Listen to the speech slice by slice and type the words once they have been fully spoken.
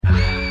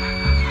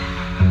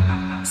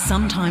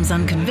Sometimes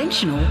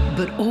unconventional,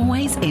 but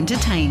always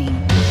entertaining.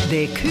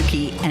 They're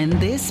kooky and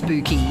they're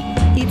spooky.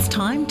 It's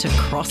time to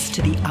cross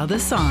to the other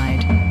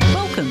side.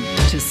 Welcome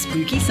to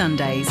Spooky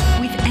Sundays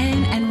with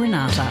Anne and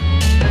Renata.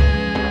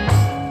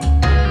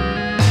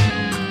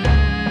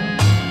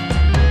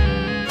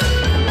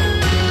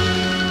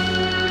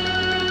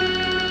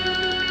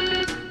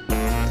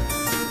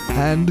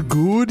 And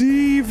good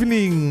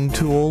evening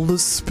to all the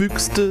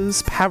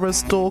spooksters,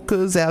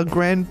 parastalkers, our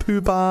grand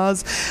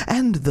poobahs,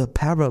 and the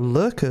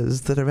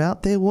paralurkers that are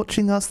out there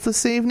watching us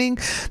this evening.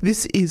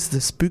 This is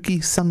the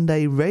Spooky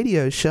Sunday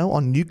radio show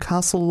on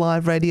Newcastle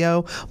Live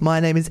Radio. My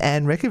name is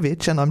Anne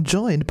Rekovich, and I'm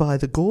joined by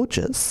the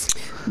gorgeous...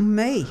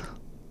 Me.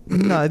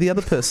 No, the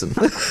other person.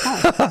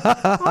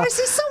 Oh, is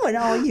there someone?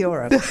 Oh,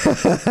 you're a...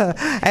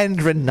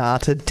 And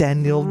Renata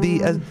Daniel,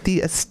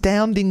 the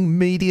astounding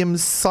medium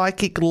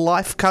psychic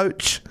life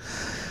coach.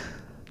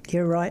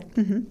 You're right.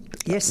 Mm-hmm.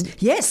 Yes.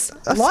 Excuse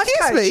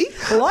me?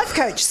 Life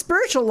coach,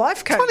 spiritual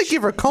life coach. Trying to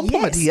give her a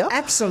compliment here.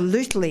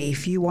 Absolutely.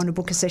 If you want to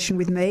book a session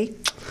with me,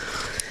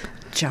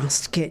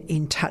 just get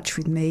in touch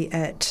with me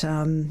at,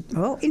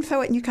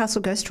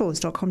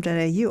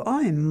 info@newcastleghosttours.com.au.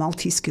 I am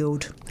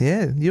multi-skilled.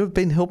 Yeah, you've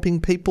been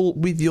helping people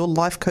with your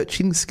life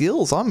coaching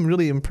skills. I'm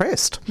really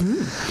impressed.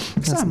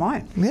 So am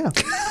I. Yeah.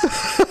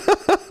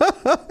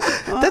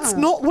 That's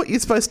not what you're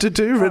supposed to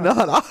do,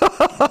 Renata.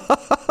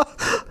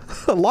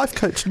 A life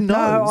coach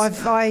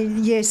knows. No,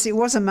 yes, it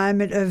was a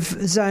moment of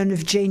zone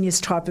of genius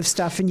type of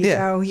stuff, and you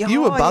go,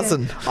 you were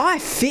buzzing. Yeah, I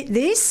fit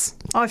this.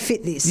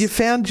 You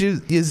found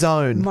your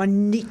zone. My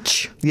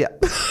niche. Yeah.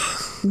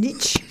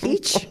 Niche,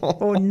 itch,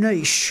 or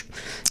niche,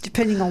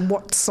 depending on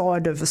what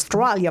side of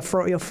Australia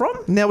you're from.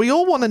 Now, we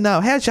all want to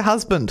know, how's your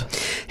husband?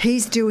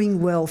 He's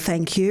doing well,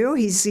 thank you.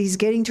 He's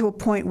getting to a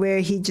point where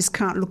he just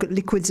can't look at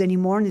liquids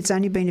anymore, and it's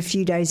only been a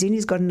few days in.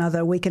 He's got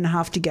another week and a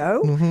half to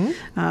go.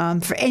 Mm-hmm.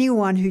 For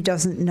anyone who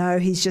doesn't know,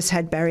 he's just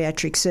had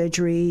bariatric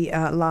surgery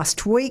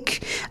last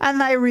week, and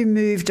they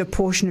removed a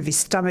portion of his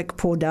stomach,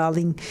 poor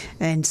darling,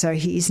 and so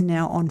he is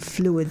now on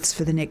fluids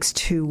for the next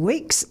 2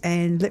 weeks.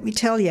 And let me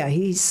tell you,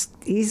 he's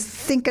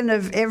thinking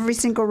of every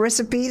single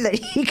recipe that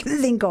he can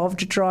think of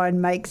to try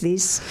and make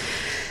this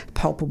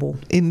palpable.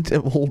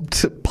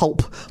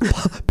 Pulp.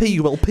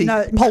 P-U-L-P.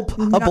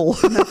 Pulpable.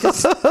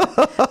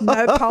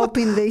 No pulp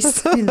in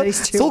these 2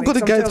 weeks. It's all got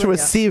to go through a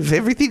sieve.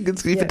 Everything,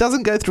 if it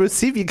doesn't go through a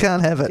sieve, you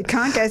can't have it. It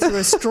can't go through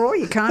a straw,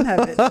 you can't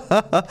have it.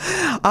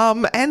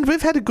 And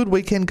we've had a good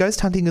weekend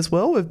ghost hunting as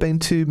well. We've been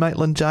to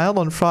Maitland Jail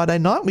on Friday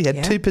night. We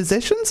had 2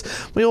 possessions.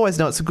 We always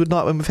know it's a good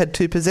night when we've had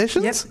 2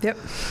 possessions. Yep.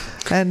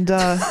 And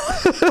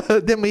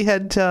then we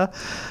had... where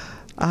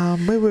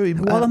were we?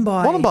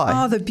 Wollombi.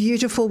 Oh, the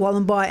beautiful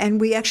Wollombi. And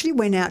we actually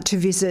went out to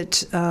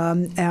visit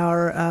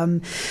our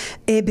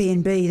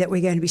Airbnb that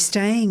we're going to be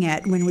staying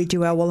at when we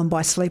do our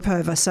Wollombi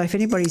sleepover. So if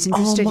anybody's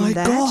interested in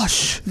that,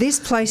 gosh, this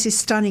place is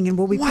stunning, and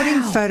we'll be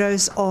putting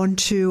photos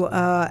onto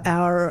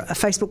our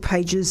Facebook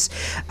pages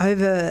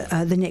over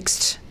the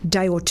next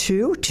day or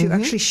two to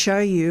actually show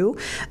you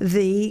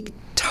the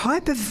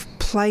type of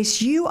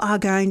place you are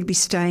going to be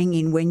staying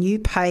in when you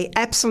pay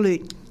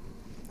absolute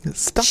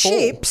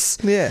chips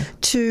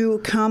to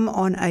come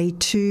on a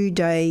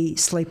 2-day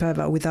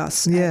sleepover with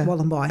us at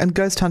Wollombi. And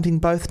ghost hunting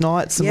both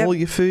nights and all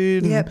your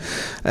food.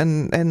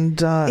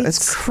 And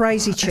it's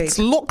crazy cheap. It's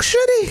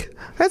luxury.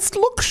 It's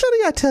luxury,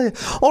 I tell you.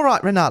 All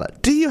right, Renata,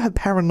 do you have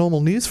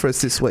paranormal news for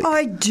us this week?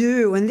 I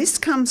do, and this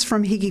comes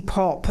from Higgy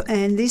Pop,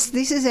 and this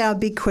is our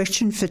big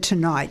question for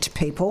tonight,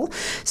 people.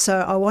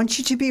 So I want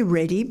you to be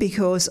ready,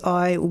 because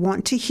I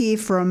want to hear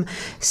from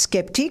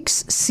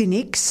skeptics,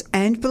 cynics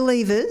and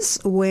believers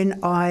when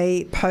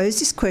I pose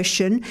this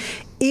question: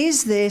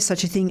 is there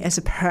such a thing as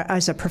a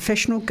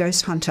professional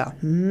ghost hunter?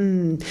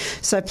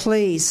 So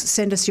please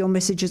send us your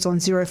messages on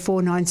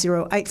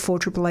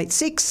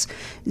 0490848886,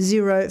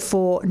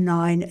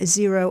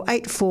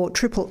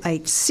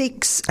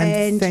 0490848886.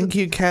 And thank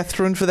you,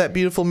 Catherine, for that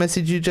beautiful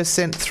message you just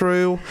sent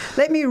through.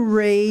 Let me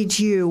read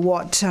you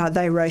what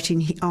they wrote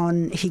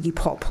on Higgy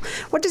Pop.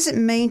 What does it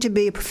mean to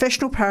be a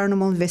professional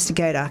paranormal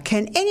investigator?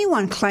 Can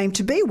anyone claim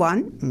to be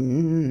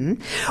one?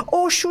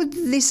 Or should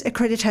this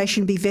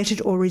accreditation be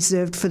vetted or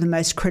reserved for the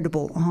most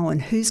credible? Oh,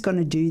 and who's going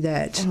to do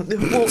that?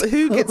 Well,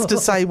 who gets to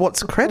say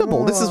what's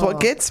credible? This is what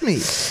gets me.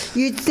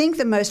 You'd think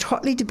the most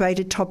hotly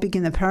debated topic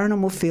in the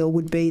paranormal field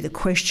would be the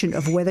question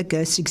of whether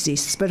ghosts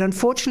exist, but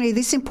unfortunately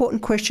this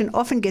important question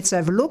often gets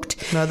overlooked.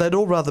 No, they'd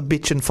all rather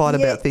bitch and fight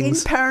about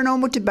things. In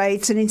paranormal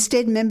debates, and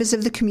instead members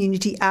of the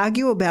community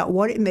argue about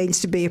what it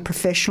means to be a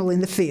professional in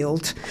the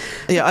field.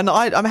 Yeah, and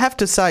I have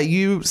to say,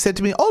 you said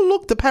to me, oh,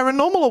 look, the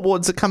paranormal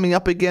awards are coming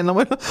up again. I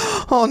went,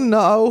 oh,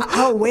 no.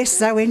 Oh, we're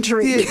so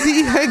entering.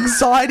 The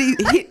anxiety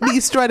hit me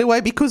straight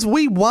away, because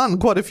we won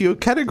quite a few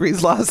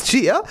categories last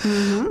year,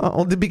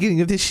 or the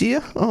beginning of this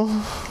year.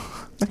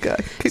 Okay,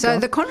 keep So going.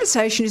 the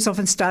conversation is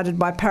often started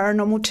by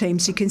paranormal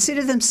teams who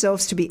consider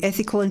themselves to be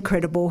ethical and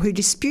credible, who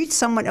dispute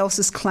someone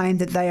else's claim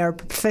that they are a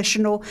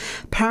professional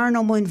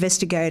paranormal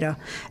investigator,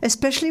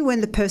 especially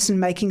when the person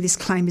making this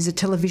claim is a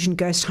television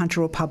ghost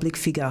hunter or public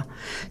figure.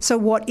 So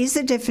what is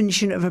the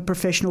definition of a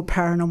professional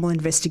paranormal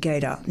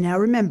investigator? Now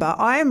remember,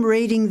 I am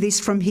reading this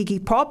from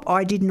Higgy Pop.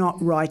 I did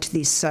not write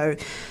this, so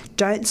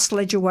don't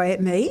sledge away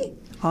at me.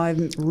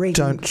 I'm reading.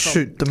 Don't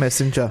shoot the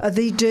messenger.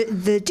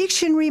 The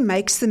dictionary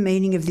makes the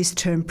meaning of this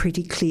term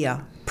pretty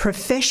clear.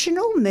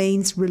 Professional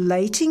means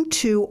relating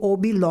to or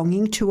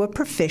belonging to a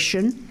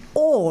profession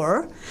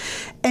or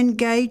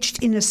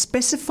engaged in a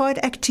specified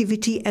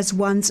activity as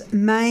one's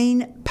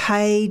main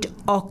paid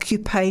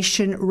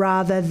occupation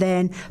rather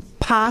than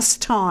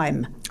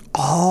pastime.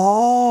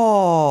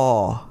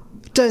 Oh.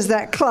 Does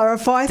that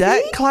clarify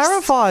That things?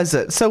 clarifies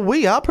it. So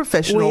we are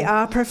professional. We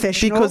are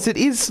professional. Because it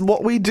is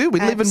what we do. We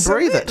live and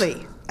breathe it.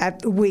 Absolutely.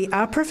 We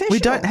are professional. We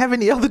don't have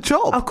any other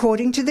job.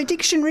 According to the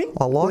dictionary,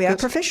 I like we are it.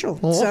 professional.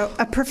 Oh. So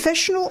a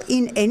professional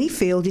in any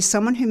field is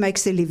someone who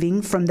makes their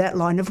living from that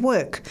line of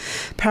work.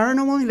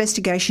 Paranormal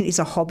investigation is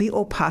a hobby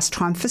or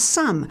pastime for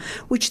some,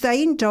 which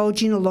they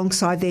indulge in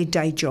alongside their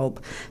day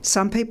job.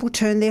 Some people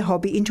turn their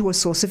hobby into a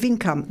source of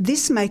income.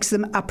 This makes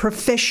them a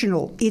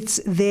professional.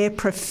 It's their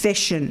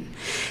profession.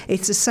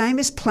 It's the same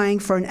as playing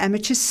for an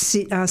amateur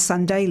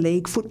Sunday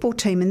league football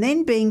team and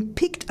then being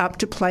picked up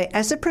to play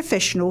as a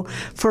professional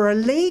for a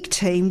league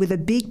team with a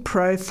big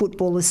pro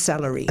footballer's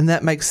salary. And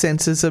that makes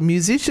sense as a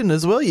musician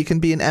as well. You can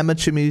be an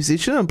amateur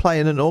musician and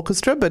play in an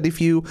orchestra, but if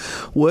you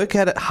work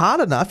at it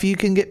hard enough, you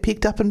can get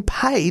picked up and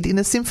paid in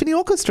a symphony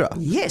orchestra.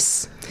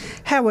 Yes.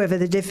 However,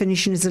 the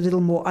definition is a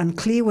little more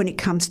unclear when it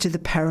comes to the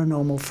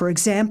paranormal. For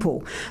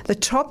example, the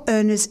top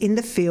earners in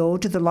the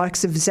field, the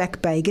likes of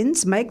Zach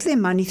Bagans, make their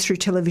money through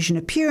television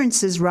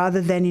appearances rather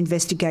than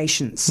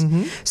investigations.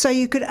 Mm-hmm. So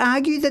you could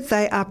argue that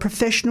they are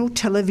professional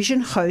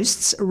television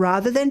hosts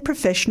rather than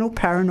professional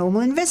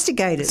paranormal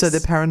investigators. So they're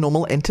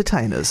paranormal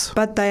entertainers.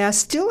 But they are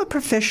still a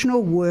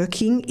professional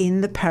working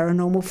in the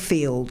paranormal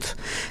field.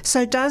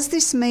 So does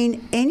this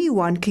mean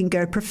anyone can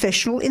go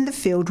professional in the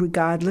field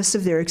regardless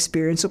of their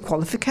experience or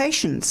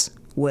qualifications?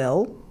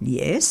 Well,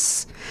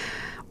 yes.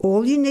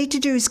 All you need to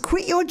do is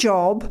quit your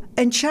job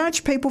and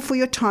charge people for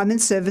your time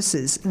and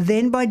services.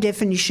 Then, by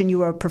definition,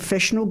 you are a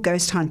professional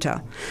ghost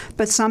hunter.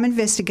 But some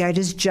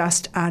investigators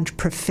just aren't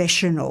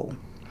professional.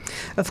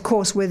 Of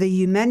course, whether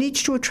you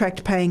manage to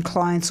attract paying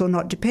clients or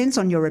not depends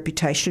on your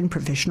reputation and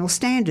professional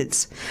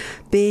standards.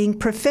 Being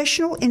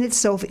professional in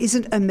itself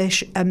isn't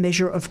a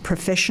measure of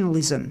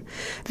professionalism.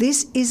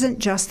 This isn't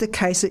just the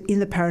case in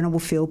the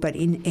paranormal field, but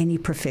in any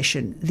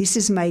profession. This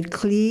is made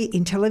clear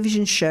in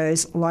television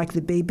shows like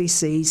the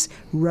BBC's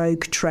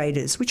Rogue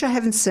Traders, which I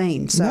haven't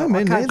seen, so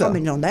I can't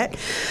comment on that.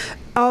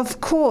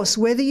 Of course,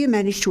 whether you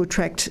manage to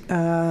attract...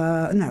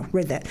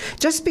 read that.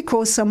 Just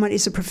because someone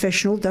is a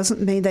professional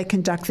doesn't mean they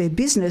conduct their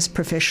business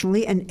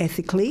professionally and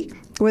ethically,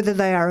 whether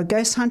they are a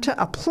ghost hunter,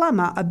 a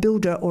plumber, a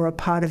builder, or a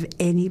part of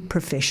any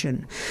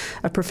profession.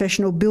 A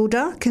professional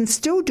builder can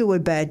still do a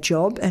bad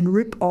job and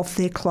rip off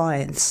their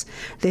clients.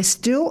 They're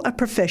still a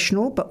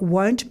professional but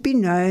won't be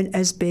known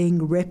as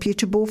being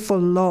reputable for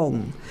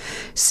long.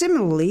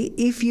 Similarly,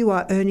 if you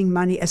are earning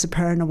money as a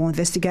paranormal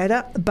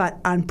investigator but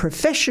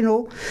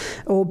unprofessional,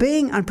 or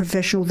being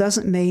unprofessional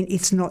doesn't mean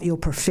it's not your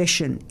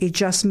profession. It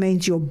just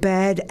means you're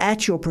bad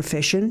at your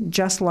profession,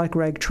 just like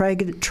rogue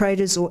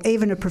traders or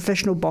even a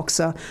professional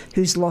boxer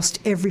who's lost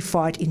every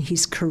fight in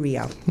his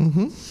career.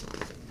 Mm-hmm.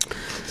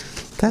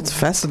 That's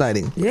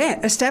fascinating. Yeah,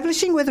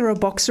 establishing whether a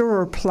boxer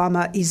or a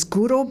plumber is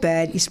good or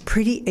bad is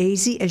pretty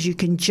easy, as you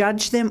can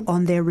judge them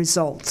on their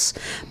results.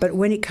 But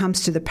when it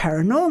comes to the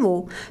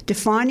paranormal,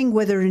 defining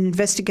whether an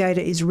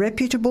investigator is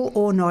reputable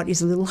or not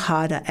is a little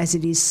harder, as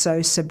it is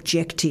so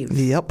subjective.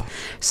 Yep.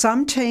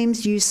 Some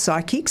teams use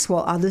psychics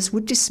while others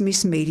would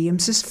dismiss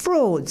mediums as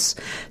frauds.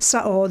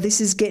 So, this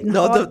is getting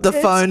hot. The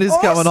phone is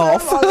awesome. going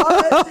off. I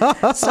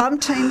love it. Some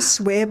teams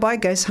swear by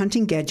ghost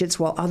hunting gadgets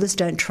while others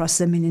don't trust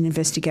them in an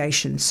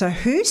investigation. So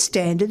whose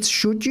standards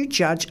should you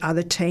judge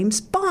other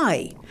teams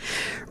by?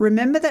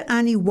 Remember that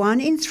only 1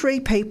 in 3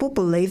 people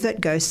believe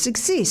that ghosts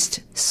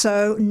exist.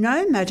 So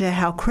no matter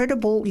how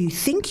credible you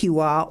think you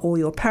are or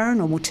your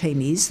paranormal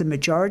team is, the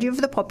majority of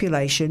the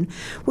population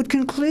would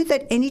conclude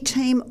that any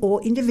team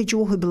or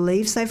individual who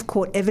believes they've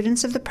caught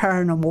evidence of the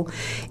paranormal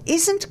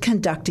isn't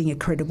conducting a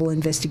credible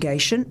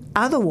investigation.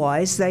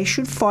 Otherwise, they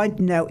should find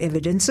no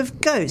evidence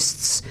of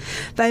ghosts.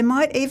 They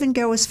might even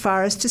go as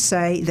far as to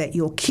say that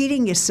you're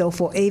kidding yourself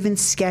or even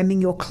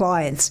scamming your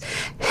clients.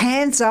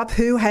 Hands up,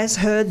 who has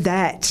heard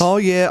that? Oh,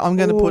 yeah, I'm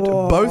going to put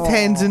both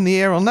hands in the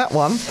air on that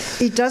one.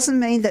 It doesn't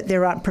mean that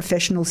there aren't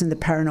professionals in the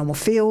paranormal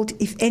field.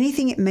 If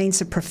anything, it means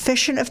the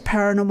profession of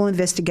paranormal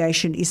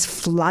investigation is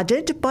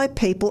flooded by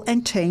people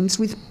and teams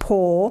with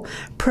poor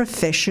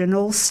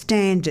professional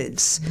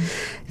standards.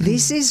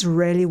 This is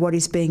really what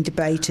is being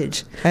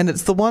debated. And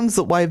it's the ones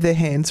that wave their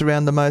hands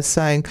around the most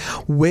saying,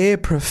 we're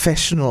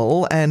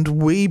professional and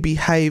we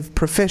behave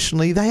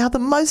professionally. They are the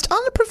most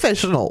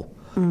unprofessional.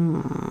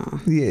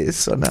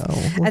 Yes, I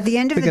know. At the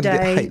end of We're the gonna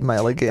day, get hate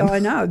mail again. I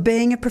know,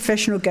 being a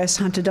professional ghost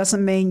hunter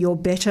doesn't mean you're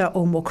better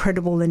or more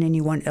credible than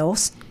anyone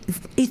else.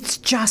 It's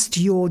just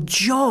your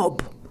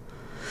job.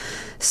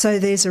 So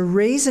there's a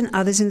reason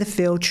others in the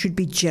field should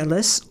be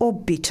jealous or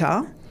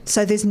bitter.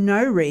 So there's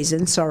no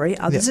reason,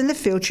 others in the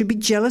field should be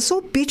jealous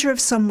or bitter of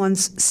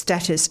someone's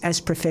status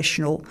as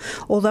professional,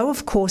 although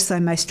of course they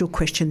may still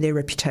question their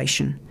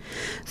reputation.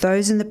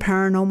 Those in the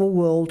paranormal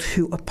world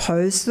who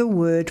oppose the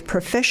word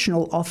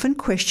professional often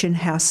question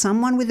how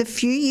someone with a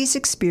few years'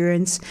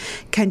 experience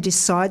can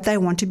decide they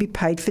want to be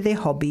paid for their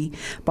hobby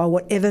by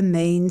whatever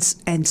means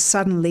and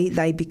suddenly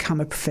they become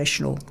a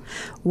professional.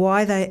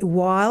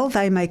 While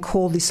they may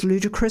call this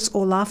ludicrous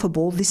or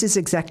laughable, this is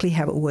exactly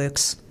how it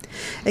works.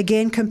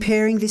 Again,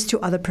 comparing this to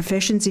other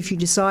professions, if you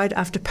decide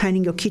after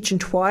painting your kitchen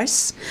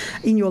twice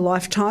in your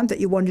lifetime that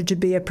you wanted to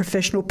be a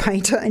professional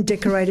painter and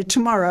decorator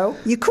tomorrow,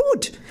 you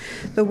could.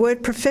 The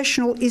word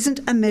professional isn't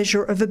a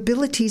measure of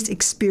abilities,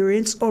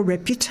 experience or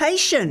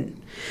reputation.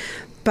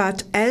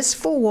 But as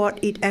for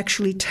what it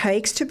actually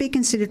takes to be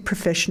considered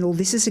professional,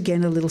 this is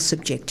again a little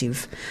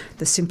subjective.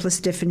 The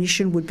simplest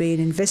definition would be an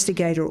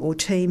investigator or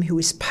team who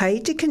is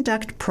paid to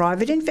conduct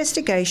private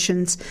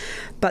investigations,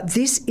 but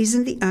this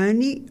isn't the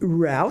only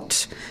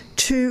route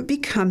to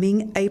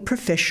becoming a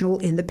professional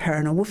in the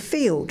paranormal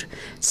field.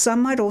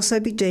 Some might also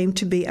be deemed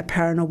to be a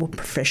paranormal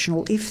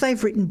professional if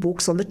they've written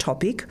books on the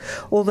topic,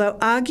 although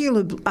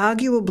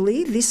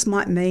arguably this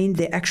might mean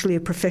they're actually a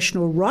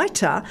professional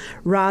writer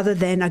rather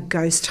than a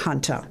ghost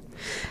hunter.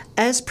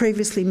 As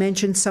previously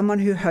mentioned, someone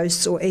who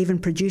hosts or even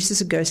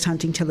produces a ghost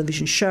hunting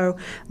television show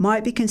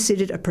might be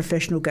considered a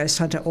professional ghost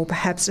hunter or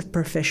perhaps a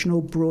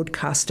professional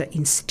broadcaster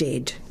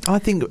instead. I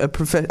think a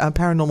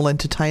paranormal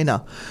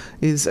entertainer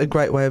is a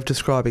great way of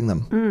describing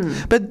them.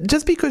 But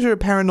just because you're a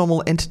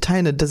paranormal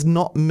entertainer does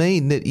not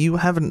mean that you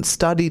haven't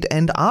studied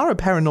and are a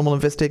paranormal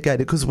investigator,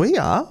 because we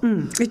are.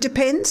 It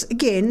depends,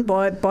 again,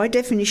 by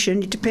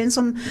definition, it depends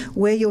on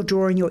where you're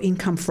drawing your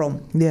income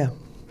from. Yeah.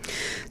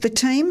 The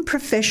term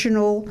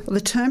professional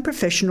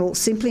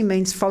simply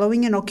means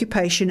following an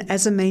occupation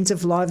as a means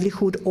of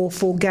livelihood or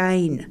for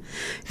gain.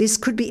 This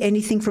could be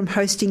anything from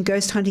hosting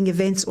ghost hunting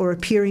events or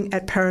appearing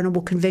at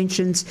paranormal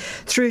conventions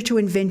through to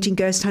inventing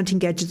ghost hunting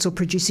gadgets or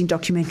producing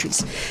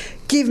documentaries.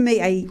 Give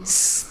me a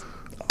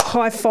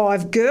high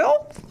five,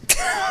 girl.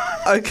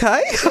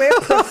 Okay. We're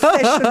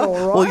professional,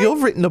 right? Well,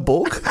 you've written a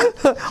book.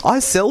 I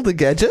sell the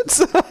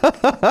gadgets.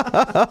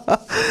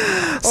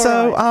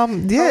 So,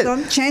 yeah. Hold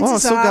on.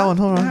 Chances still are, going.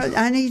 Hold on.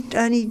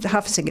 only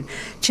half a second.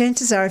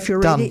 Chances are, if you're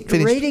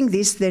reading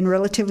this, then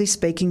relatively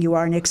speaking, you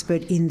are an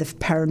expert in the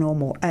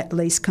paranormal, at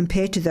least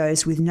compared to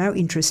those with no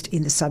interest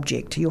in the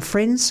subject. Your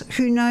friends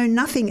who know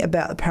nothing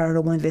about the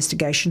paranormal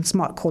investigations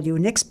might call you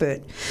an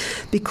expert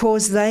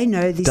because they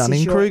know this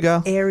is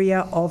your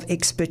area of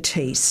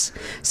expertise.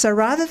 So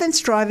rather than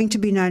striving to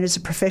be known as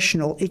a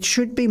professional, it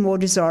should be more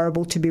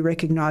desirable to be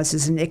recognised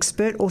as an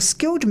expert or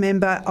skilled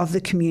member of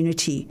the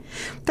community.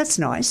 That's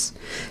nice.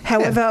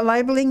 However,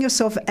 labelling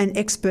yourself an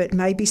expert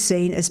may be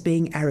seen as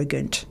being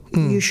arrogant.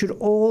 You should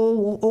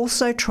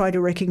also try to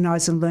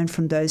recognise and learn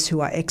from those who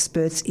are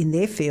experts in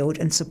their field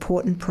and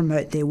support and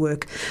promote their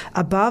work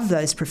above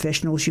those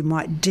professionals you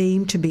might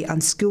deem to be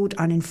unskilled,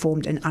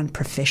 uninformed and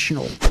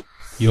unprofessional.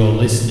 You're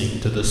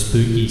listening to the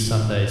Spooky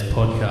Sundays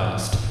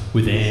podcast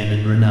with Anne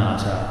and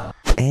Renata.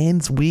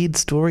 Anne's Weird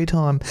Story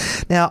Time.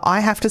 Now, I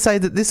have to say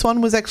that this one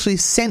was actually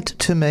sent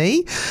to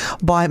me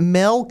by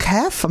Mel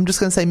Caff. I'm just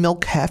going to say Mel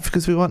Caff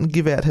because we won't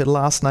give out her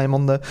last name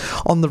on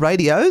the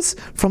radios,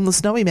 from the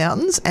Snowy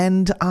Mountains,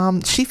 and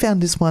she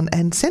found this one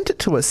and sent it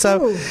to us.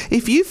 So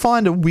if you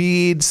find a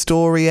weird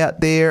story out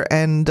there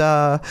and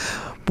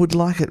would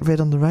like it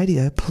read on the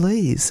radio,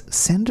 please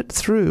send it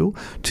through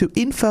to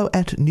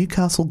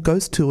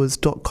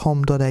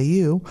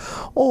info@newcastleghosttours.com.au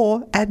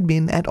or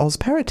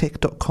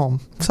admin@ozparatech.com.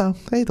 So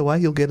either way,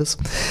 you'll get us.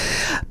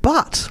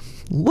 But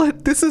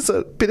this is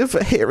a bit of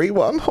a hairy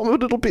one. I'm a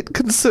little bit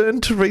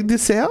concerned to read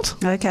this out.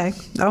 Okay,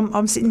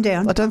 I'm sitting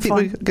down. I don't think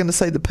we're going to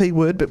say the P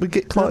word, but we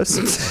get close.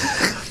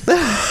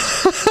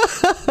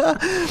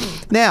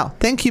 Now,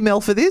 thank you, Mel,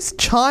 for this.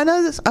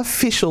 China's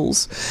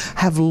officials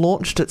have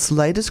launched its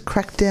latest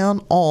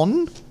crackdown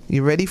on,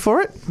 you ready for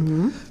it?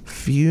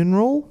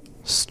 Funeral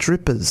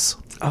strippers.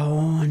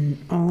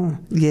 Oh.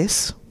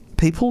 Yes,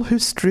 people who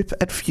strip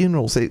at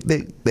funerals.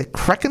 They're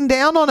cracking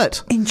down on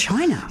it. In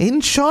China? In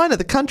China,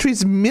 the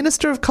country's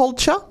Minister of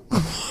Culture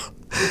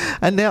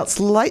announced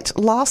late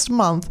last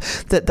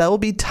month that they will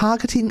be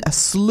targeting a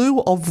slew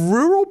of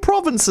rural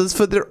provinces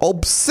for their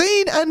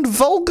obscene and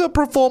vulgar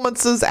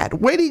performances at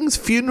weddings,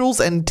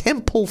 funerals and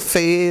temple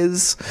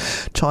fairs,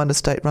 China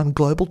state-run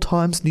Global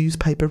Times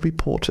newspaper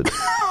reported.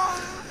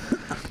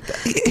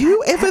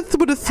 Whoever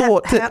would have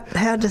thought that...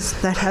 How does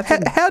that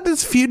happen? How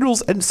does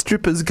funerals and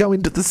strippers go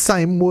into the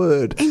same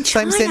word? In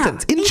China. Same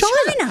sentence. In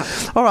China.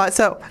 All right,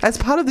 so as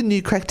part of the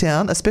new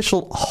crackdown, a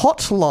special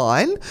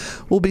hotline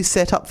will be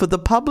set up for the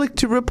public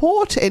to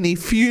report any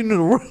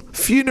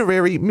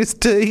funerary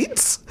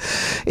misdeeds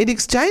in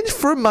exchange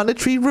for a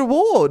monetary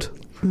reward.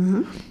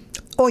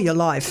 Or your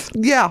life.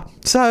 Yeah.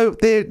 So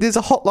there's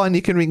a hotline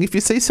you can ring. If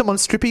you see someone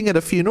stripping at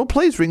a funeral,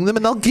 please ring them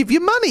and they'll give you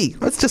money.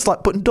 It's just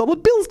like putting dollar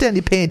bills down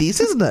your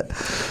panties, isn't it?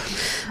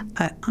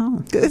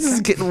 This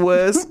is getting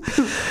worse.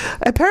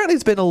 Apparently,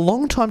 it's been a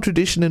long-time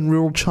tradition in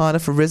rural China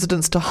for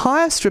residents to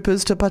hire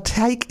strippers to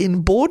partake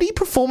in bawdy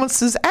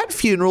performances at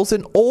funerals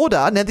in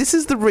order, now this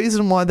is the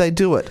reason why they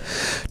do it,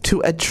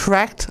 to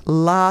attract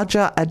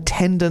larger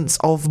attendance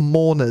of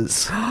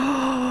mourners.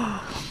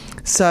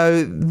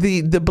 So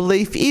the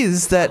belief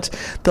is that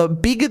the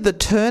bigger the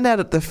turnout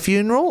at the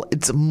funeral,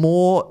 it's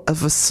more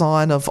of a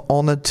sign of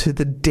honour to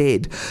the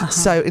dead.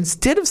 So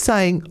instead of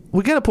saying,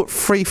 we're going to put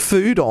free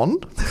food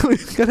on, we're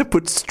going to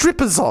put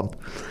strippers on.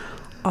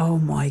 Oh,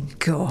 my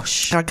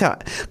gosh. Okay.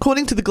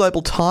 According to the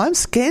Global Times,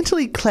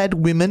 scantily clad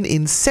women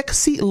in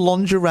sexy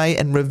lingerie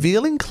and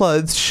revealing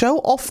clothes show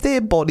off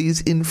their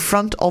bodies in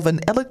front of an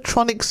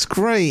electronic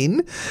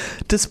screen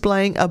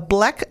displaying a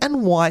black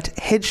and white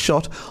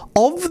headshot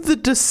of the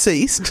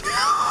deceased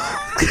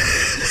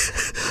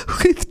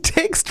with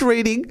text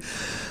reading,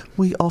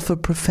 "We offer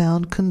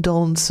profound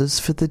condolences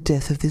for the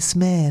death of this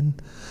man,"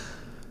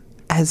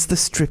 as the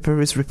stripper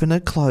is ripping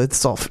her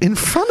clothes off in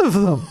front of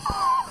them.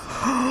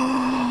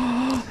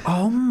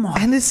 Oh, my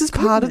And this is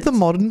part of the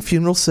modern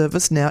funeral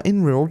service now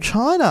in rural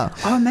China.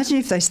 Oh, imagine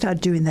if they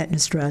started doing that in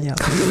Australia.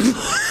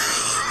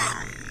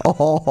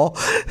 Oh,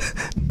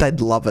 they'd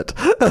love it.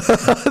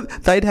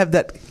 They'd have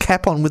that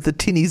cap on with the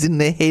tinnies in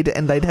their head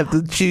and they'd have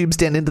the tubes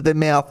down into their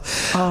mouth.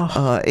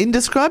 In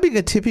describing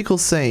a typical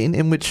scene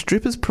in which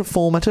strippers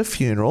perform at a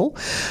funeral,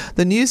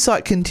 the news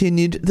site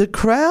continued, the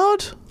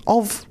crowd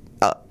of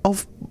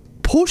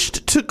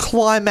pushed to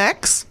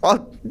climax.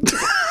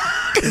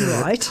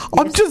 Right.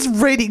 I'm just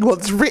reading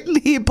what's written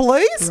here,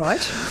 please.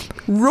 Right.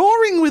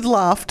 Roaring with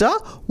laughter,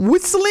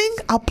 whistling,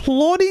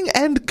 applauding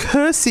and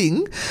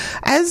cursing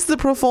as the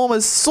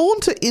performers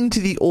saunter into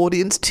the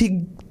audience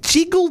to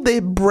jiggle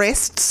their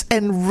breasts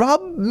and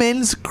rub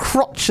men's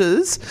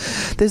crotches.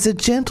 There's a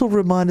gentle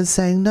reminder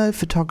saying no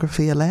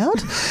photography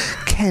allowed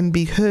can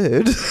be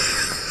heard.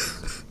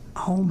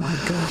 Oh, my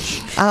gosh.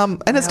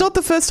 And it's not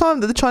the first time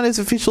that the Chinese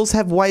officials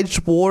have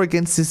waged war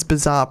against this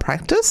bizarre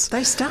practice.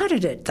 They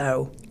started it,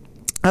 though.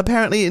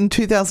 Apparently, in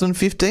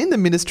 2015, the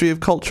Ministry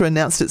of Culture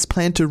announced its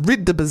plan to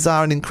rid the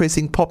bizarre and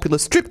increasing popular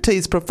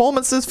striptease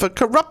performances for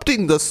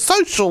corrupting the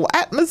social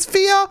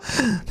atmosphere,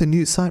 the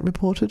news site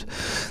reported.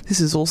 This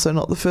is also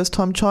not the first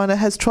time China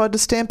has tried to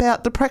stamp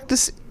out the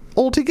practice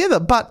altogether.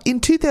 But in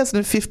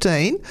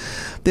 2015,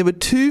 there were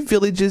two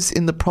villages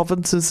in the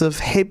provinces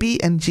of Hebei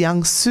and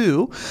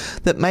Jiangsu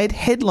that made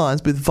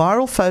headlines with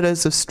viral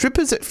photos of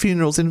strippers at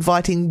funerals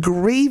inviting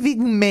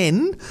grieving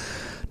men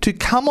to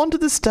come onto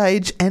the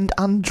stage and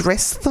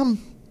undress them.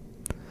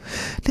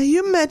 Now,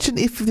 you imagine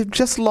if they've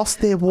just lost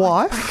their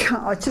wife.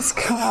 I just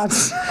can't.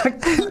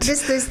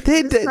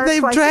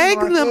 They've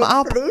dragged them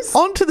up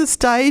onto the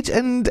stage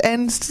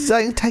and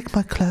saying, take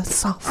my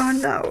clothes off. Oh,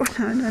 no.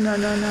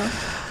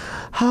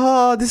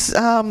 Oh, this,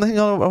 hang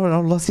on, I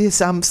lost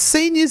this.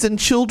 Seniors and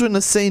children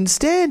are seen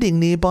standing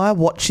nearby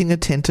watching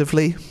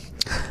attentively.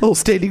 Or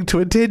standing to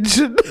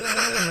attention. This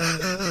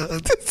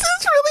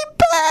is really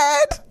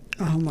bad.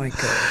 Oh, my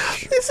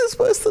gosh. This is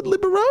worse than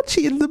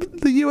Liberace and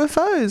the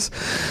UFOs.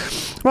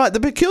 Right, the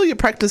peculiar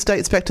practice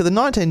dates back to the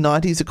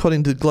 1990s,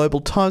 according to the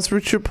Global Times,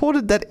 which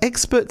reported that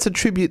experts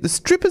attribute the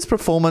stripper's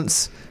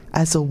performance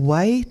as a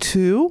way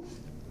to,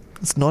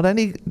 it's not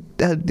only,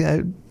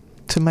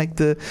 to make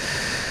the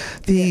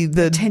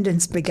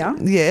attendance bigger.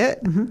 Yeah.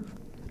 Mm-hmm.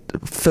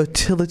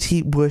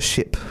 Fertility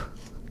worship.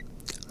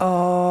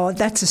 Oh,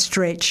 that's a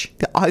stretch.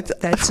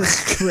 That's a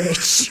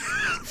stretch.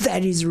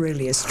 That is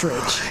really a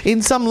stretch.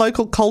 In some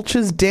local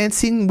cultures,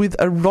 dancing with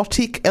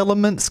erotic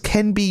elements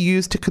can be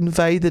used to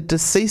convey the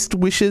deceased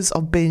wishes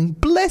of being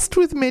blessed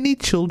with many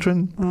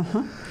children.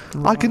 Uh-huh.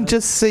 Right. I can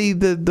just see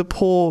the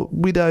poor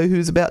widow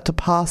who's about to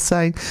pass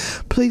saying,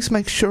 please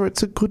make sure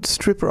it's a good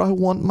stripper. I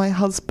want my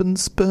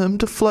husband's sperm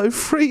to flow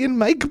free and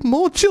make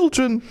more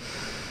children.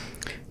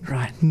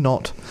 Right.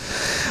 Not.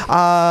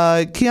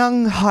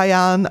 Kyung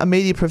Hyan, a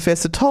media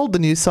professor, told the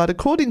news site,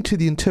 according to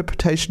the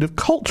interpretation of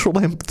cultural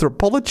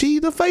anthropology,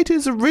 the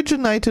fetus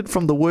originated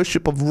from the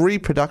worship of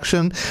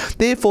reproduction.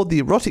 Therefore, the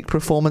erotic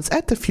performance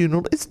at the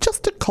funeral is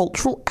just a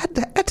cultural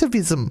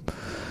atavism.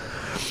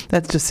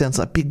 That just sounds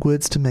like big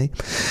words to me.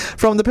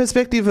 From the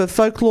perspective of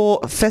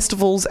folklore,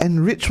 festivals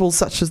and rituals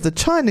such as the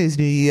Chinese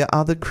New Year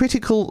are the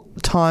critical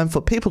time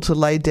for people to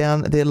lay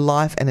down their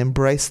life and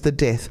embrace the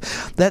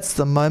death. That's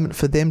the moment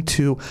for them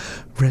to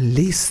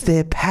release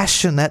their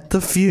passion at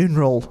the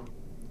funeral.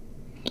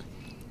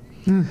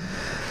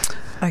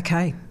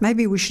 Okay,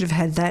 maybe we should have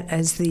had that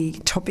as the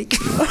topic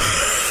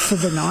for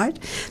the night.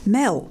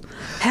 Mel,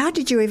 how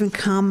did you even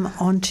come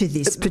onto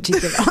this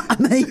particular...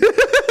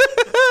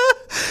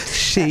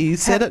 She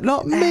said it,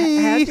 not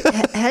me.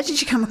 How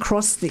did you come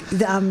across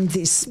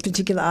this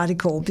particular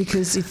article?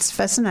 Because it's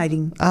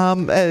fascinating.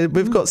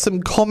 We've got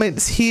some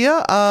comments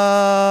here.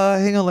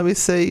 Hang on, let me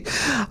see.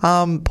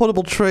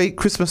 Portable Tree,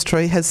 Christmas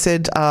Tree, has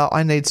said,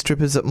 I need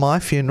strippers at my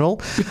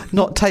funeral.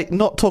 Not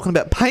talking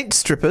about paint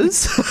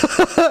strippers.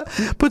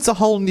 Puts a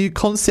whole new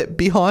concept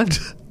behind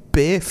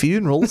bare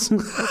funerals.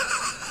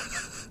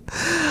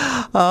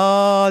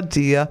 Oh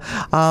dear.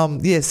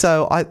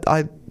 So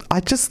I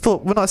just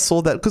thought when I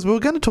saw that, because we were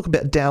going to talk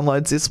about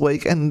downloads this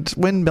week, and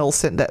when Mel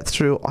sent that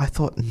through, I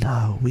thought,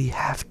 no, we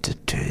have to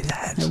do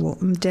that. Well,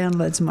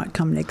 downloads might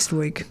come next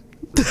week.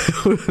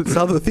 There's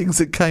other things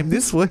that came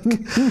this week.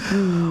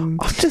 I'm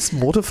just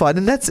mortified.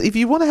 And that's, if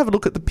you want to have a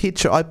look at the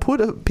picture, I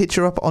put a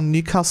picture up on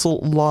Newcastle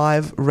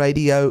Live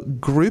Radio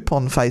group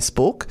on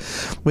Facebook,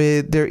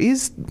 where there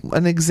is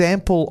an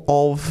example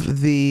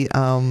of the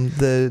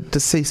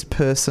deceased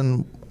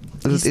person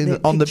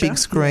on the big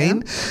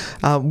screen,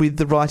 with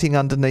the writing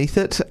underneath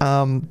it.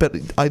 But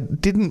I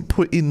didn't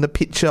put in the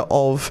picture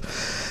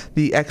of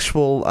the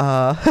actual,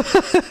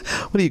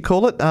 what do you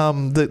call it?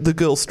 The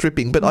girl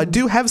stripping. But I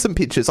do have some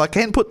pictures. I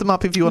can put them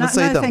up if you want to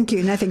see them. No, thank you.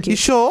 You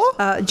sure?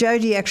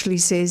 Jodie actually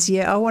says,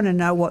 I want to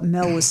know what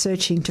Mel was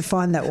searching to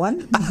find that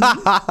one.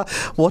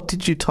 What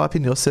did you type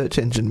in your search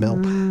engine, Mel?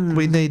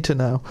 We need to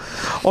know.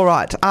 All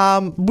right.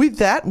 With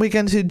that, we're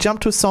going to jump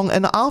to a song.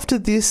 And after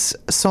this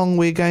song,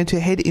 we're going to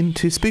head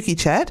into Spooky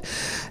Chat.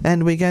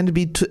 And we're going to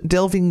be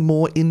delving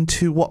more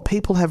into what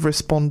people have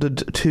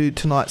responded to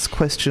tonight's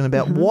question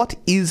about what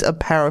is a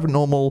paranormal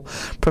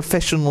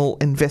professional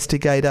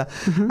investigator,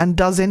 and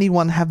does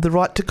anyone have the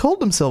right to call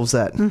themselves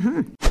that?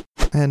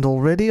 And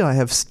already I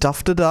have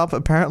stuffed it up.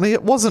 Apparently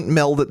it wasn't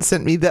Mel that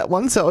sent me that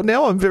one, so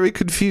now I'm very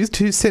confused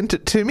who sent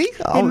it to me.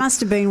 It must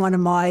have been one of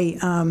my,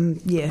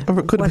 Or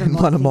it could have been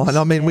one of mine.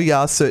 I mean, we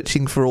are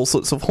searching for all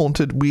sorts of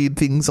haunted, weird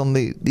things on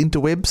the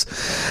interwebs.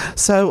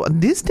 So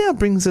this now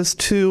brings us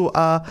to,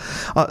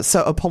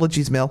 so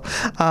apologies, Mel.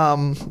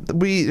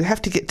 We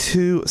have to get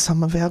to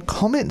some of our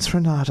comments,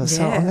 Renata.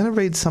 So I'm going to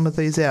read some of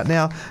these out.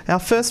 Now, our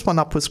first one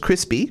up was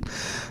Crispy,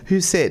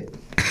 who said,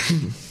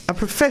 a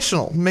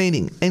professional,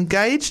 meaning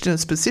engaged in a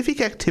specific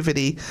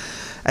activity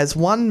as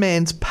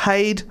one's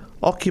main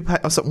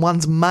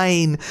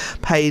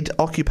paid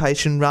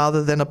occupation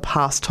rather than a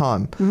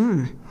pastime.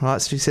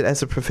 Right, so she said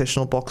as a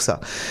professional boxer.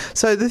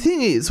 So the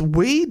thing is,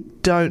 we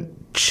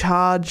don't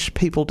charge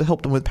people to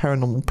help them with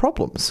paranormal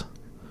problems.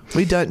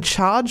 We don't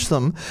charge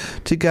them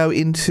to go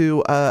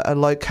into a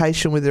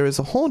location where there is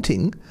a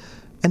haunting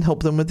and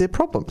help them with their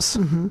problems.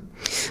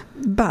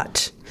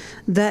 But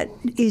that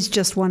is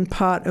just one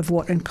part of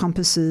what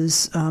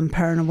encompasses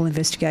paranormal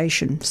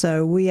investigation.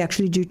 So we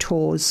actually do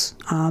tours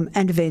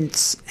and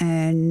events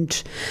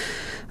and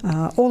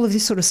all of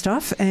this sort of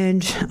stuff,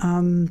 and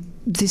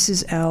this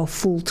is our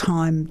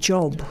full-time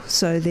job.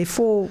 So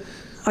therefore,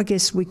 I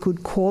guess we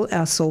could call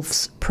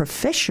ourselves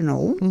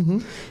professional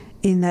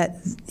in that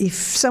if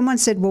someone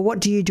said, well, what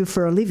do you do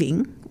for a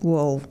living?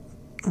 Well,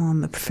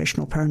 I'm a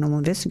professional paranormal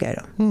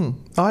investigator.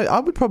 I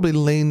would probably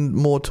lean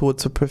more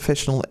towards a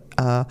professional,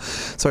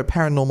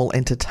 paranormal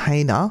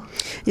entertainer.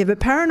 Yeah, but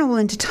paranormal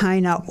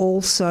entertainer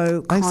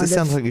also kind of... It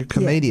sounds like a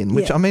comedian,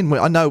 which, I mean,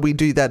 I know we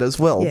do that as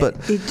well, but...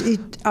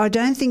 I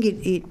don't think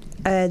it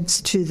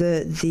adds to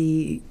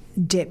the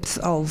depth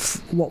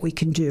of what we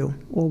can do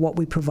or what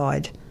we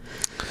provide.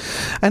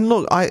 And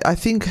look, I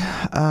think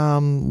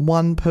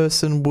one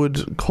person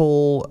would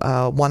call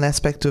one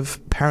aspect of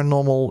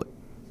paranormal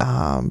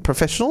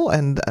professional,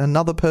 and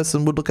another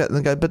person would look at it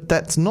and go, but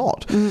that's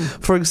not.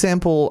 For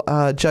example,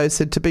 Joe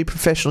said, to be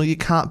professional, you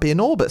can't be an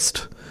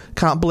orbist,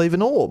 can't believe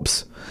in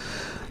orbs.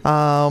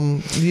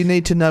 You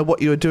need to know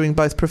what you are doing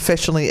both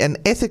professionally and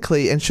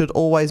ethically, and should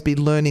always be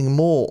learning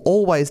more,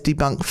 always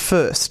debunk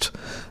first.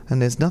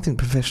 And there's nothing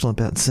professional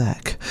about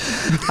Zach.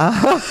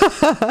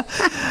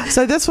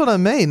 So that's what I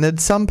mean,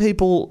 that some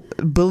people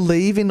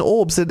believe in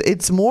orbs.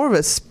 It's more of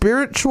a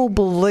spiritual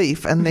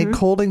belief, and they're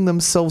calling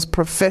themselves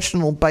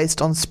professional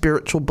based on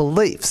spiritual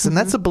beliefs. And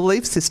that's a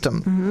belief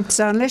system.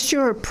 So unless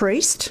you're a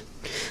priest,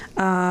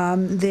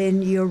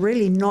 then you're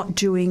really not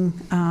doing,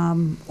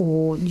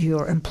 or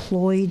you're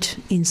employed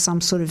in some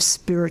sort of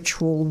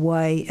spiritual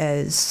way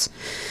as...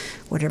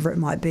 whatever it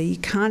might be, you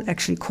can't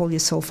actually call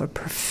yourself a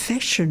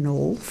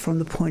professional from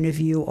the point of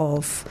view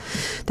of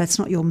that's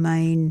not your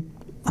main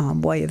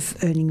way of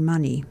earning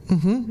money.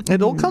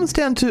 It all comes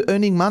down to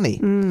earning money.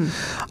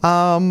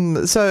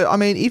 So, I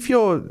mean, if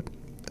you're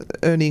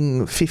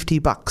earning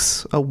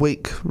 $50 a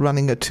week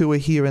running a tour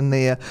here and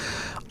there,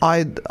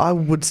 I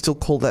would still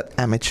call that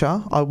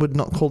amateur. I would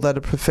not call that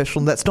a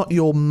professional. That's not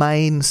your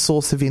main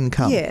source of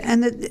income. Yeah,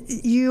 and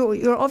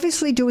you're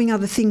obviously doing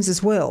other things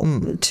as well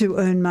to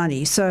earn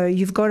money. So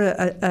you've got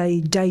a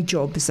day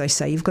job, as they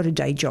say. You've got a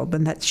day job,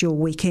 and that's your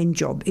weekend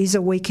job. Is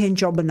a weekend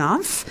job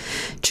enough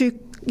to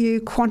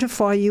you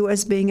quantify you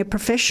as being a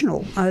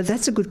professional?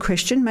 That's a good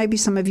question. Maybe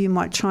some of you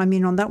might chime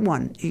in on that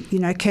one. You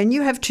know, can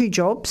you have two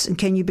jobs and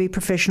can you be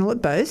professional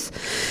at both?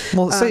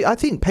 Well, see, I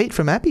think Pete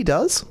from Appy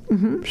does.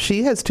 Mm-hmm.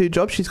 She has two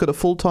jobs. She's got a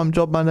full-time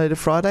job Monday to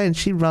Friday, and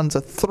she runs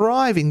a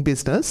thriving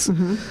business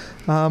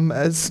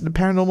as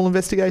paranormal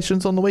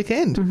investigations on the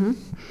weekend. Mm-hmm.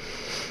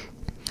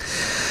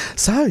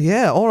 So,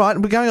 yeah, all right.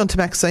 We're going on to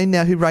Maxine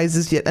now, who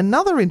raises yet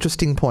another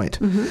interesting point.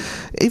 Mm-hmm.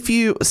 If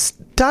you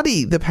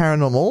study the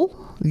paranormal,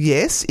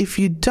 yes. If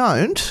you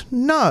don't,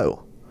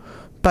 no.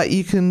 But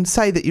you can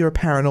say that you're a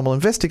paranormal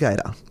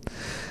investigator.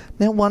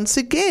 Now, once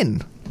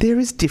again, there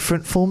is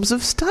different forms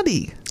of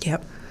study.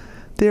 Yep.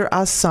 There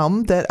are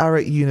some that are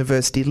at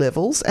university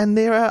levels, and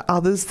there are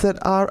others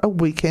that are a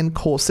weekend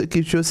course that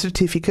gives you a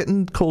certificate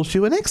and calls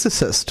you an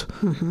exorcist.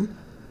 Mm-hmm.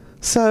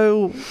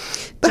 So...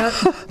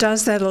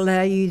 Does that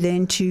allow you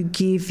then to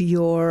give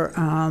your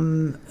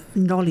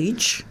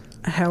knowledge,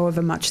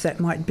 however much that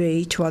might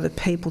be, to other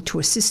people to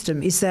assist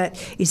them? Is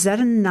that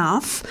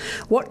enough?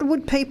 What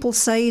would people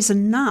say is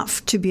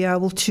enough to be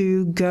able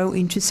to go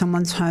into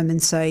someone's home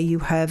and say you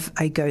have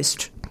a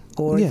ghost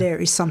or there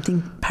is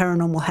something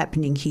paranormal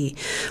happening here?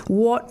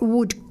 What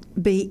would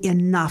be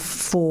enough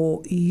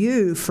for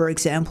you, for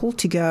example,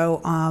 to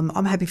go,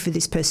 I'm happy for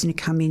this person to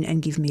come in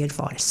and give me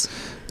advice?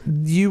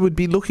 You would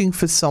be looking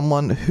for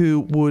someone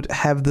who would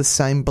have the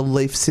same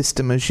belief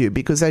system as you,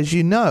 because as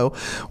you know,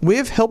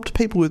 we've helped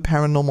people with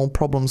paranormal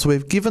problems.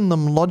 We've given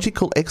them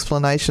logical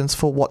explanations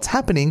for what's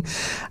happening,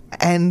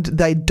 and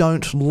they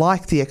don't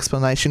like the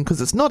explanation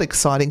because it's not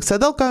exciting, so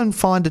they'll go and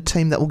find a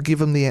team that will give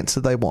them the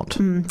answer they want.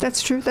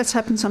 That's true. That's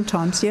happened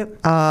sometimes, yep.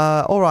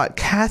 All right,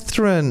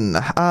 Catherine.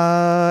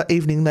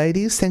 Evening,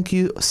 ladies. Thank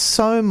you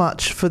so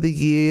much for the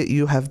year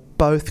you have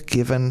both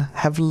given.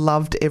 Have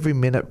loved every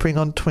minute. Bring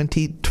on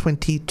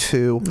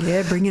 2022.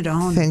 Yeah, bring it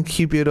on. Thank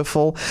you,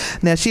 beautiful.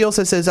 Now, she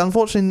also says,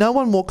 unfortunately, no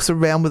one walks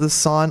around with a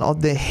sign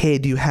on their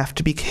head. You have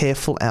to be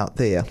careful out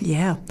there.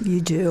 Yeah, you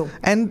do.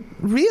 And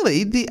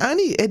really, the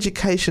only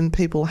education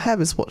people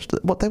have is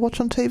what they watch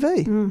on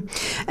TV.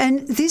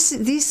 And this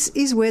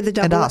is where the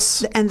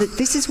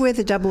this is where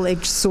the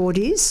double-edged sword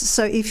is.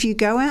 So if you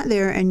go out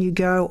there and you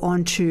go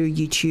onto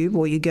YouTube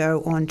or you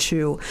go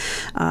onto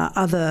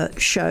other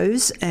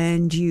shows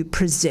and you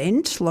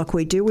present like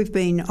we do, we've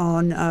been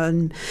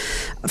on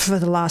for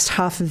the last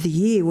half of the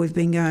year. We've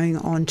been going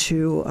on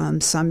to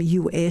some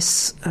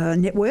US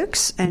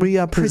networks, and we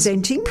are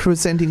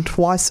presenting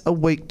twice a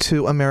week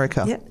to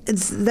America. Yeah,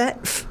 it's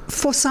that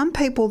for some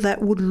people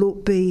that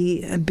would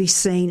be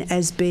seen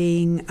as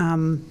being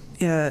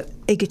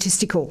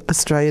egotistical,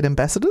 Australian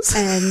ambassadors,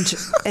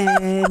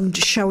 and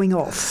showing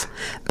off,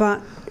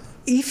 but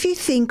if you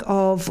think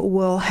of,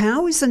 well,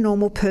 how is the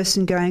normal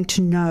person going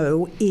to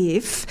know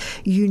if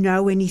you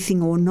know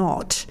anything or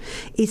not?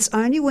 It's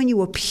only when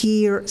you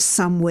appear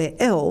somewhere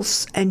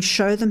else and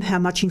show them how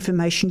much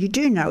information you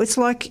do know. It's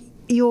like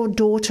your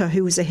daughter,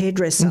 who is a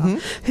hairdresser,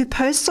 who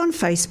posts on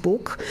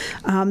Facebook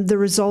the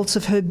results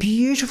of her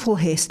beautiful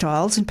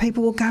hairstyles, and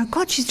people will go,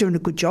 God, she's doing a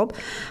good job.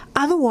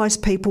 Otherwise,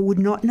 people would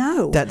not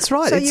know. That's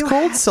right. So it's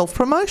called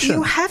self-promotion.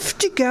 You have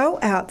to go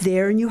out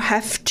there and you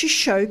have to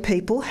show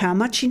people how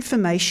much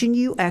information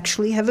you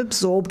actually have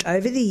absorbed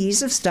over the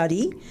years of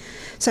study,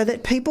 so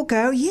that people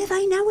go, yeah,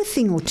 they know a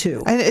thing or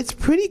two. And it's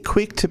pretty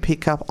quick to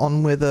pick up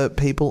on whether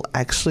people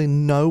actually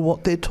know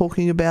what they're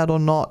talking about or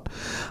not.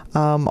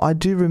 I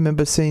do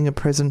remember seeing a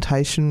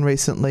presentation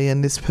recently,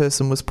 and this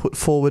person was put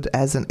forward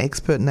as an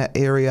expert in that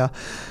area,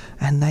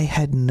 and they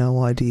had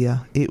no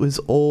idea. It was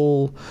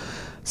all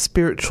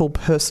spiritual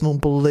personal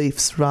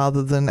beliefs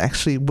rather than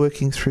actually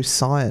working through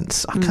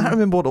science. I can't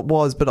remember what it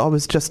was, but I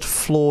was just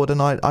floored,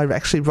 and I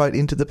actually wrote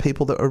into the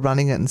people that were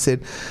running it and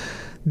said,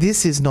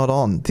 this is not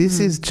on. This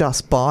is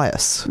just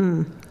bias.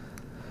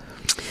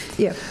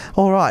 Yeah.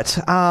 All right.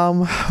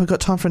 We've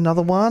got time for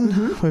another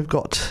one. We've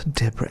got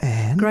Deborah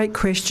Ann. Great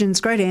questions.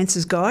 Great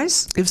answers,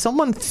 guys. If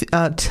someone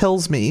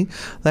tells me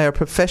they are a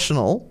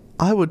professional,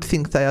 I would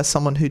think they are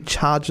someone who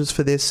charges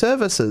for their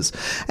services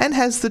and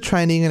has the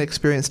training and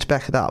experience to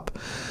back it up.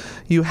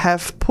 You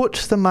have put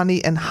the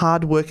money and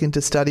hard work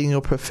into studying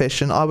your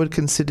profession. I would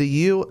consider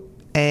you,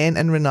 Anne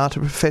and Renata,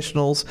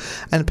 professionals,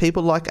 and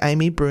people like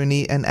Amy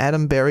Bruni and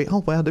Adam Berry.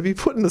 Oh, wow, to be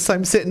put in the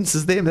same sentence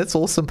as them. That's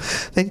awesome.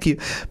 Thank you.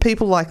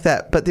 People like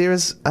that. But there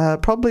is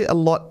probably a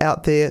lot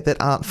out there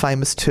that aren't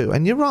famous too.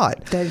 And you're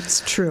right.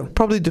 That's true.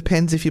 Probably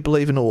depends if you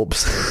believe in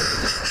orbs.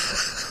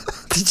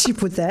 Did she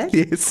put that?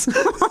 Yes.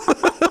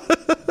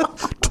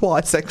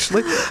 Twice,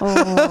 actually.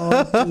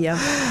 Oh, dear.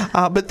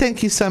 But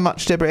thank you so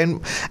much, Deborah.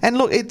 And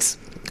look,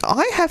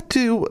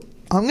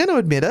 I'm going to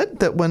admit it,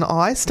 that when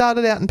I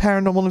started out in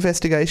paranormal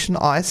investigation,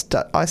 I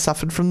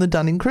suffered from the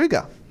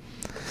Dunning-Kruger.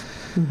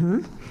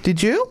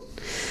 Did you?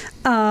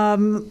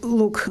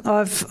 Look,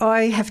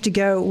 I have to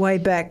go way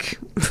back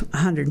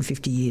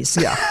 150 years.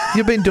 Yeah,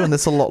 you've been doing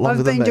this a lot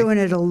longer than me. I've been doing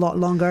it a lot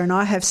longer, and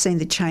I have seen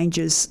the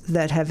changes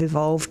that have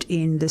evolved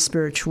in the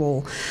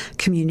spiritual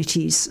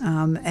communities,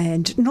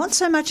 and not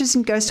so much as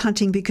in ghost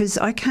hunting, because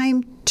I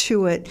came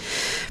to it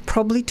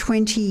probably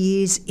 20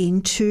 years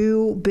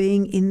into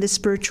being in the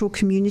spiritual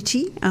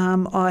community.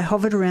 I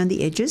hovered around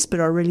the edges, but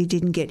I really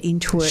didn't get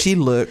into it. She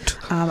lurked.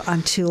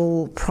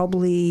 Until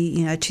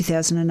probably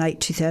 2008,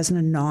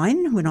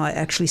 2009, when I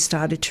actually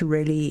started to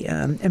really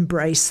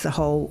embrace the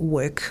whole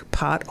work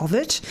part of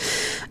it.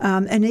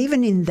 And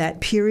even in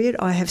that period,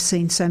 I have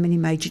seen so many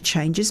major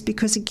changes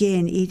because,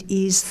 again, it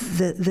is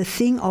the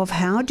thing of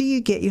how do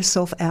you get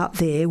yourself out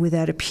there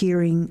without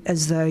appearing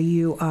as though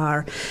you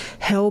are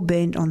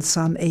hell-bent on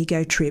some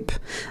ego trip,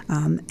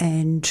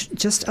 and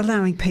just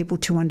allowing people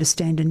to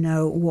understand and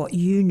know what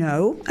you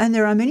know. And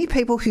there are many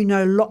people who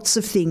know lots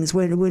of things.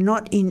 We're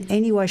not in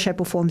any way,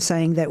 shape or form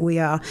saying that we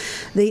are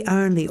the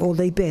only or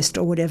the best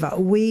or whatever.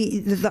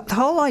 The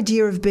whole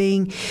idea of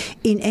being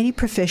in any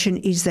profession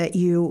is that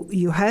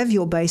you have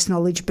your base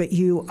knowledge, but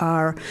you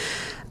are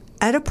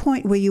at a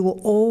point where you will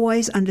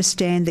always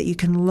understand that you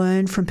can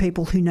learn from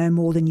people who know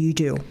more than you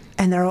do.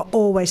 And there are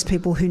always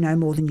people who know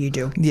more than you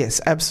do.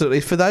 Yes,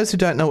 absolutely. For those who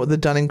don't know what the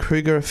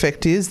Dunning-Kruger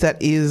effect is,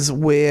 that is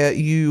where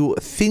you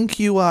think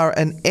you are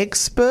an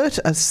expert,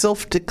 a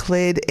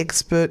self-declared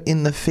expert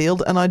in the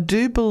field. And I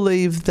do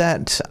believe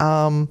that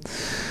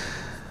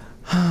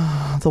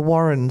the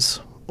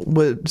Warrens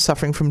were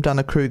suffering from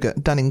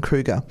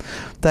Dunning-Kruger.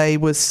 They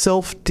were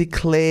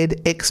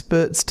self-declared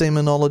experts,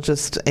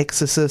 demonologists,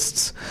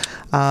 exorcists,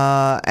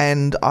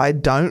 and I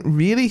don't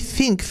really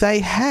think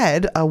they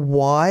had a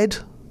wide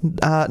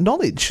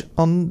knowledge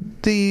on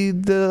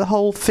the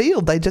whole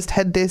field. They just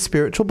had their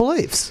spiritual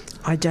beliefs.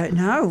 I don't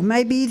know.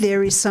 Maybe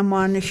there is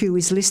someone who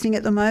is listening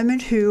at the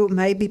moment who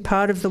may be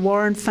part of the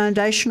Warren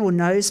Foundation or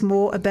knows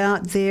more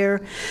about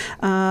their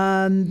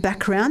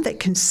background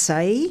that can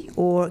say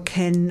or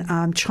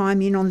can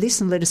chime in on this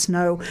and let us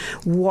know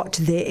what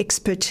their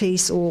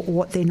expertise or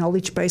what their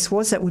knowledge base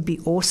was. That would be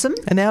awesome.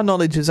 And our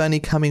knowledge is only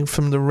coming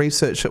from the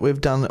research that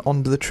we've done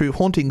on the True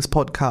Hauntings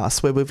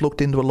podcast, where we've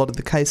looked into a lot of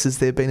the cases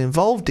they've been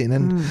involved in,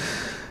 and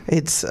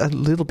it's a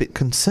little bit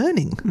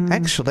concerning,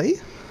 actually.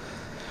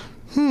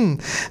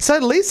 So,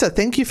 Lisa,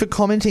 thank you for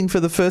commenting for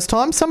the first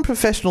time. Some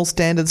professional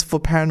standards for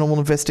paranormal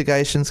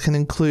investigations can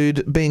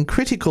include being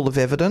critical of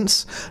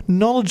evidence,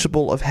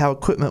 knowledgeable of how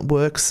equipment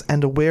works,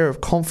 and aware of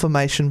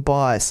confirmation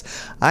bias.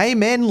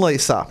 Amen,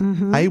 Lisa.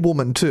 A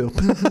woman too.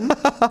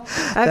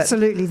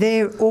 Absolutely.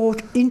 They're all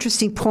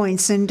interesting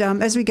points. And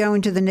as we go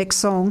into the next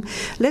song,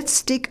 let's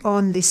stick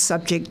on this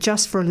subject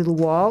just for a little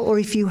while. Or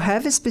if you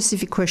have a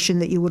specific question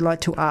that you would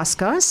like to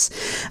ask us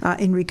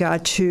in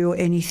regard to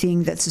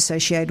anything that's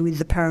associated with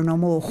the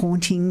paranormal or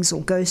hauntings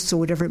or ghosts or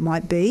whatever it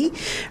might be,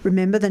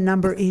 remember the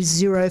number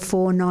is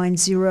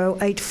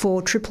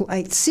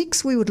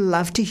 0490848886. We would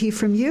love to hear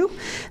from you.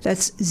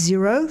 That's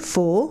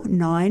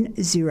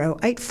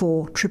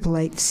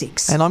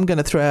 0490848886. And I'm going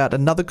to throw out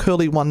another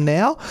curly one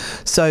now.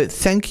 So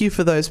thank you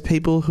for those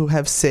people who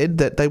have said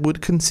that they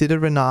would consider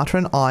Renata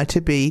and I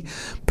to be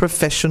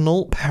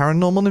professional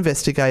paranormal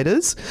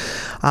investigators.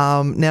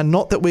 Now,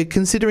 not that we're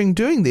considering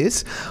doing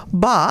this,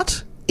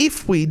 but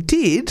if we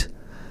did,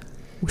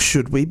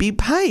 should we be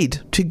paid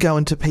to go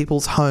into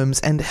people's homes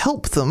and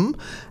help them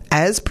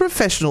as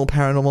professional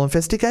paranormal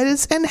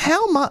investigators? And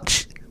how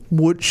much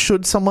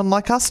should someone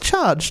like us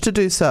charge to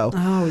do so?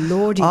 Oh,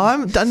 Lordy.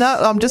 I'm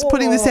just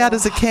putting this out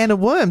as a can of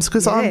worms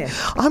because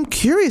I'm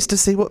curious to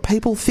see what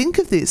people think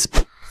of this.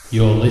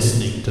 You're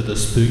listening to the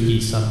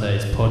Spooky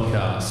Sundays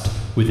podcast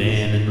with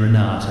Anne and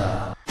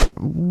Renata.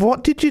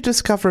 What did you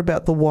discover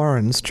about the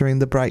Warrens during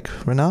the break,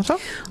 Renata?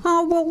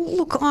 Oh, well,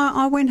 look,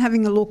 I went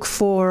having a look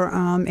for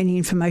any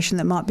information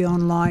that might be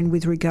online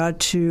with regard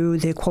to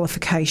their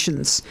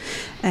qualifications.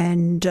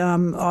 And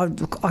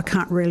I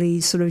can't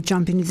really sort of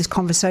jump into this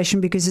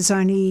conversation because it's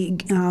only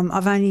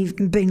I've only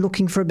been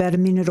looking for about a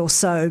minute or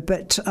so.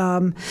 But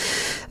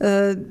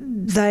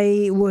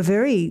they were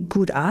very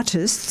good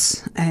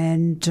artists,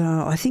 and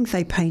I think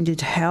they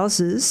painted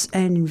houses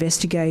and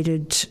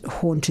investigated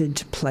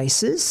haunted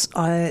places.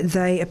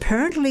 They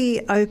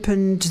apparently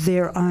opened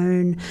their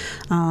own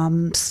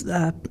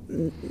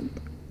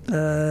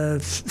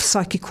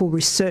psychical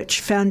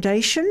research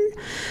foundation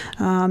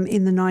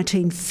in the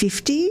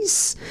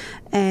 1950s.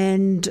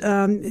 And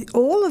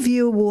all of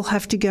you will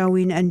have to go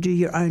in and do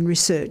your own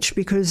research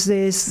because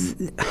there's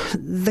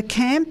the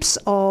camps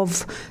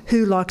of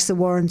who likes the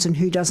Warrens and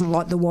who doesn't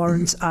like the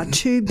Warrens are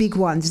two big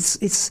ones.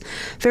 It's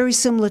very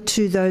similar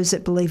to those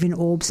that believe in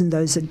orbs and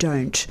those that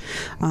don't.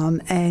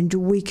 And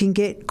we can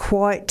get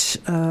quite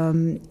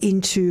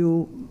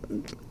into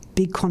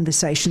big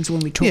conversations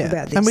when we talk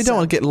about this. And we don't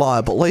want to get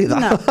liable either.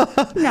 No.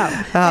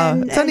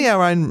 It's only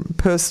our own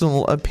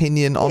personal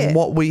opinion on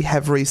what we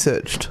have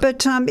researched.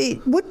 But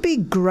it would be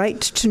great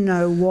to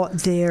know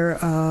what their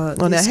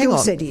skill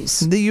set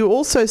is. You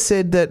also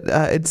said that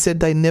it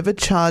said they never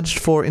charged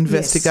for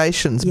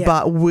investigations,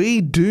 but we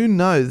do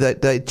know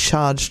that they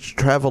charged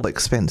travel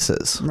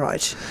expenses.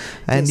 Right.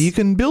 And you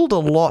can build a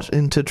lot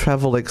into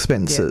travel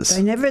expenses.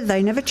 Yeah.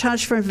 They never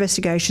charged for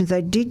investigations.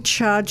 They did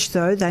charge,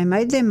 though. They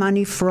made their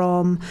money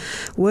from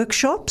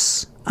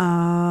workshops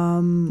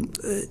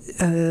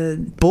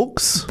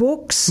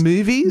books,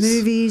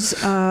 movies,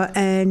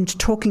 and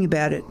talking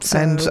about it. So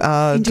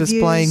and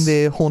displaying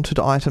their haunted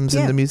items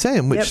in the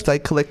museum, which they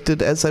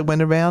collected as they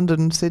went around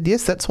and said,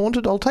 yes, that's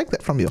haunted, I'll take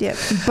that from you. Yeah,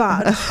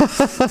 but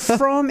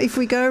if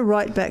we go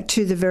right back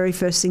to the very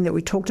first thing that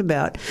we talked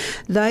about,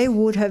 they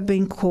would have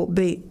been called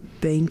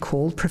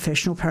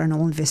professional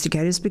paranormal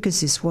investigators because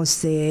this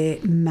was their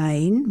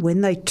main,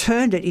 when they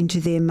turned it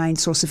into their main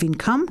source of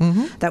income,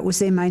 that was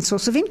their main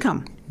source of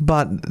income.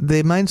 But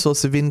their main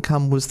source of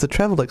income was the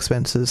travel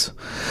expenses.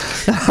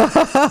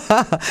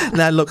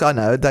 Now, look, I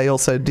know they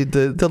also did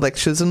the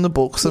lectures and the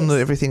books and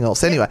everything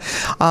else. Anyway,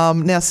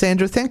 now,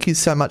 Sandra, thank you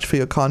so much for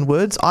your kind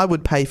words. I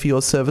would pay for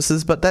your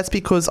services, but that's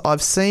because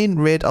I've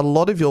read a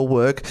lot of your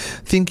work,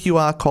 think you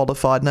are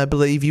qualified, and I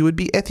believe you would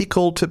be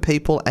ethical to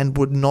people and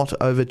would not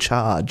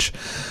overcharge.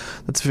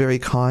 That's very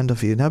kind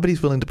of you.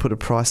 Nobody's willing to put a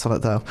price on it,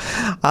 though.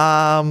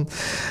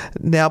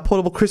 Now,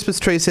 Portable Christmas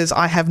Tree says,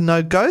 I have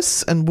no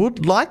ghosts and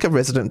would like a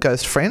resident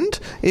ghost friend.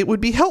 It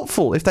would be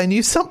helpful if they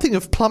knew something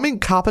of plumbing,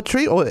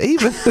 carpentry, or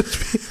even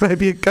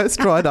maybe a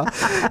ghost rider.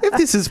 If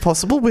this is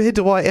possible, where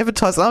do I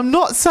advertise? I'm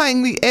not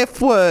saying the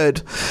F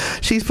word.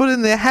 She's put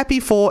in there happy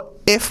for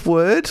F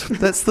word.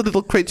 That's the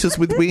little creatures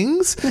with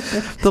wings.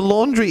 The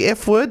laundry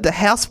F word. The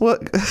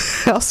housework.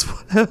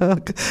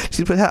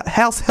 She put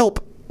house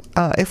help.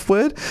 F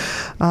word.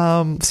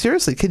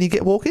 Seriously, can you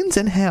get walk-ins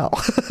and how?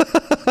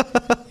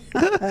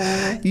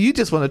 You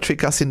just want to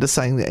trick us into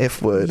saying the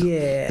F word.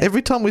 Yeah.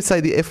 Every time we say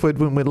the F word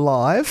when we're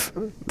live,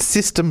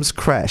 systems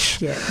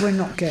crash. Yeah, we're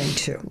not going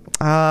to.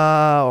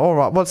 All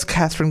right, what's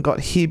Catherine got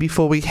here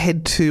before we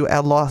head to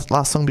our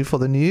last song before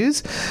the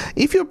news?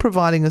 If you're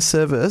providing a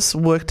service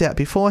worked out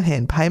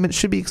beforehand, payment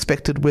should be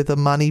expected with a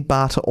money,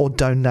 barter or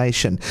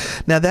donation.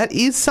 Now, that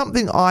is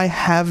something I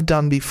have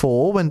done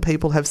before when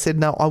people have said,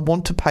 no, I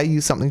want to pay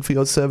you something for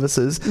your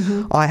services.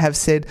 I have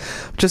said,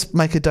 just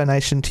make a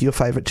donation to your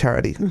favourite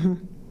charity.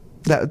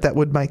 That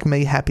would make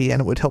me happy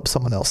and it would help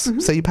someone else.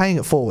 So you're paying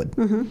it forward.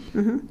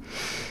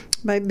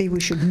 Maybe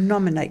we should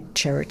nominate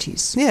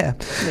charities. Yeah.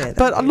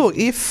 But look,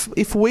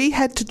 if we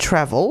had to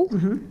travel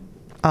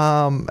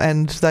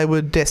and they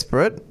were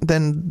desperate,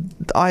 then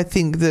I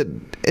think that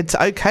it's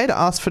okay to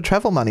ask for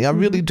travel money. I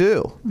really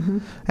do.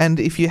 And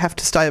if you have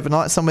to stay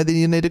overnight somewhere, then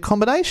you need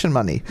accommodation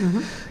money.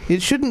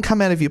 It shouldn't come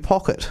out of your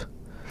pocket.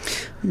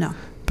 No.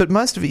 But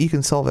most of it you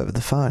can solve over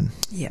the phone.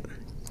 Yep.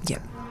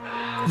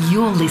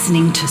 You're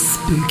listening to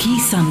Spooky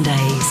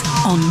Sundays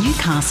on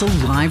Newcastle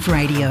Live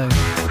Radio.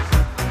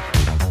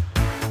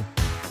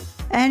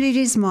 And it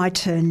is my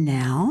turn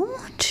now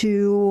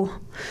to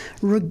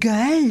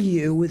regale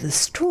you with a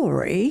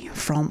story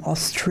from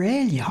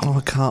Australia. Oh,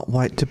 I can't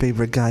wait to be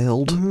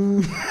regaled.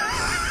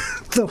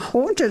 The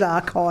Haunted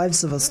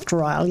Archives of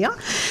Australia.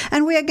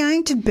 And we are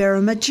going to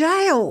Berrima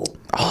Jail.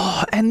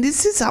 Oh, and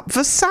this is up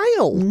for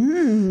sale.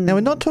 Now, we're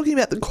not talking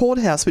about the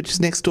courthouse, which is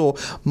next door.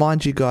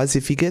 Mind you, guys,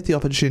 if you get the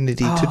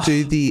opportunity to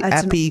do the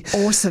Appy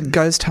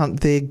ghost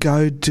hunt there,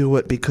 go do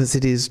it because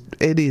it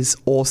is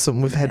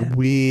awesome. We've had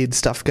weird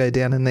stuff go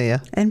down in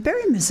there. And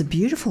Berrima's a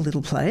beautiful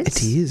little place.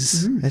 It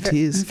is. It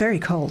is. Very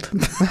cold.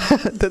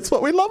 That's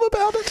what we love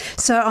about it.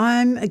 So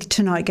I'm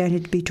tonight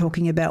going to be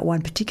talking about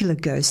one particular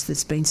ghost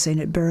that's been seen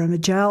at Berrima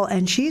Jail,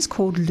 and she's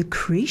called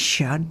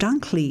Lucretia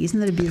Dunkley.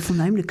 Isn't that a beautiful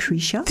name,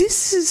 Lucretia?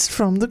 This is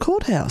from the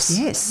courthouse.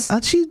 Yes.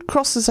 She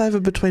crosses over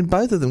between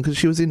both of them because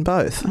she was in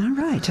both. All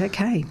right,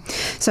 okay.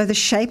 So the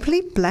shapely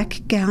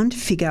black-gowned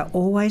figure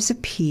always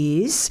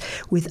appears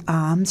with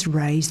arms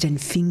raised and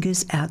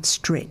fingers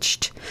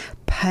outstretched.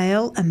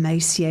 Pale,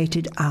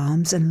 emaciated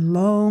arms and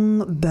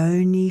long,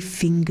 bony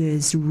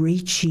fingers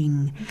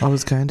reaching. I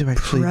was going to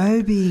actually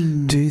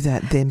probing, do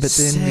that then, but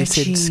then you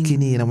said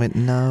skinny and I went,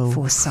 no.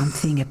 For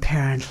something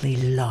apparently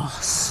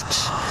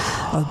lost.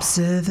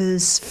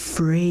 Observers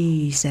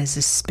freeze as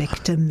the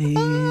spectre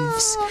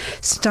moves,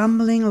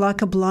 stumbling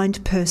like a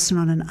blind person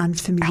on an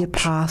unfamiliar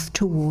path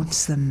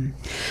towards them.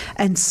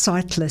 And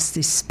sightless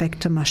this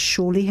spectre must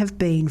surely have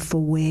been,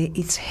 for where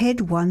its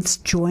head once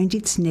joined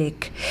its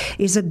neck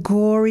is a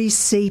gory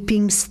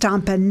seeping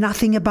stump and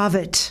nothing above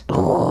it.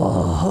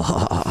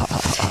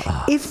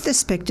 If the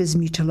spectre's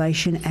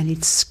mutilation and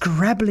its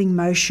scrabbling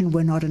motion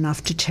were not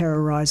enough to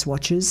terrorise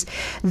watchers,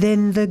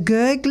 then the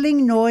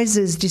gurgling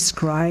noises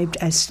described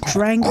as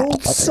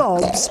strangled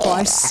sobs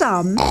by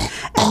some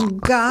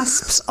and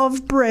gasps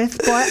of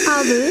breath by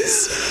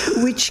others,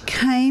 which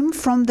came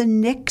from the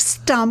neck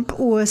stump,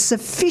 were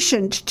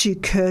sufficient to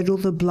curdle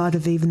the blood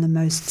of even the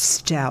most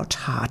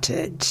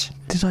stout-hearted.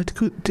 Did I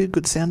do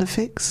good sound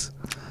effects?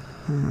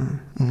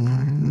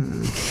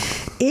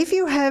 If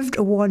you have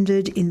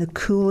wandered in the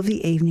cool of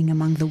the evening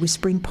among the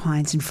whispering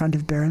pines in front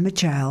of Berrima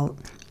Jail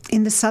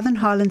in the Southern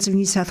Highlands of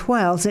New South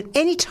Wales at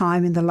any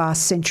time in the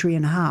last century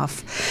and a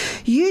half,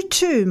 you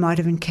too might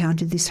have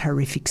encountered this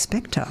horrific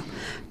spectre.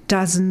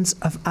 Dozens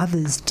of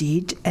others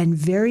did, and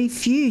very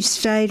few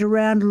stayed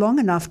around long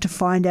enough to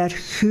find out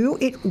who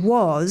it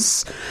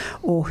was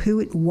or who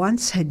it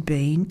once had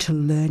been to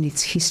learn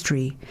its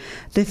history.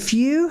 The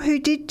few who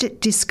did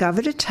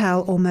discovered a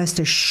tale almost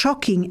as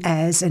shocking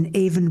as and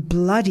even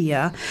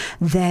bloodier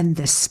than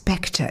the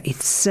spectre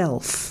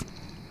itself.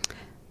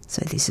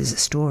 So this is a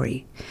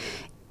story.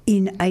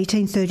 In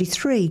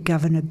 1833,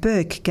 Governor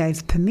Burke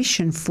gave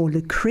permission for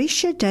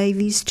Lucretia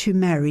Davies to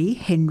marry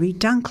Henry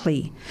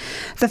Dunkley.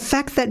 The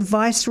fact that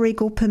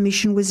viceregal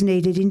permission was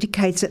needed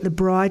indicates that the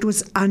bride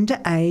was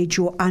underage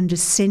or under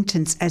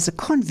sentence as a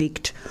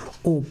convict,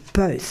 or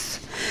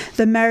both.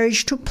 The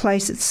marriage took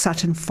place at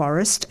Sutton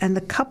Forest, and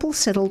the couple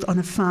settled on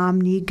a farm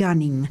near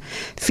Gunning,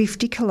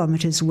 50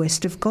 kilometres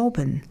west of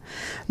Goulburn.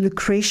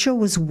 Lucretia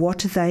was what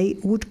they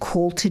would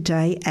call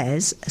today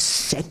as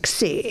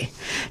sexy,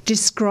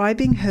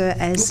 describing her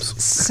as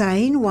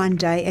sane one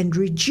day and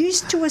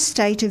reduced to a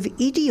state of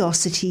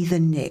idiocity the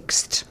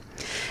next.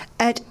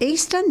 At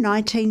Easter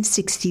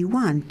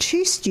 1961,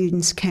 2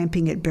 students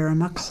camping at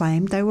Berrima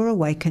claimed they were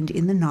awakened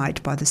in the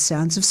night by the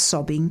sounds of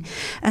sobbing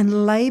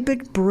and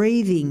laboured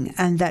breathing,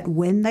 and that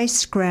when they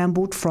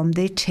scrambled from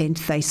their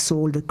tent they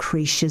saw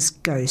Lucretia's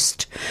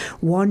ghost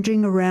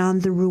wandering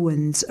around the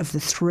ruins of the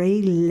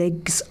 3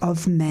 Legs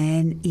of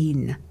Man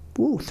Inn.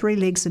 Ooh, 3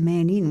 Legs of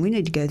Man Inn. We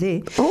need to go there.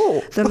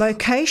 Oh. The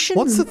location...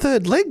 What's the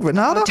third leg,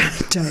 Renata?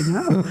 I don't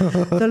know.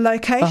 The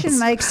location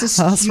makes the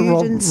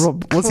students...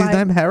 What's his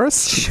name,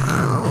 Harris?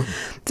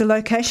 The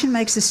location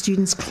makes the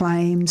students'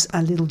 claims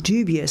a little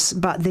dubious,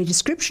 but their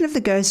description of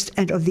the ghost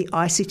and of the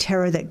icy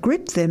terror that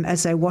gripped them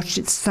as they watched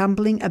it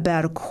stumbling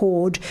about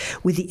accord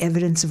with the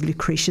evidence of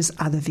Lucretia's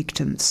other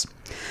victims.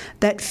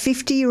 That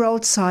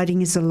 50-year-old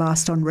sighting is the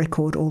last on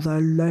record, although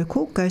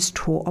local ghost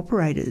tour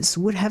operators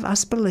would have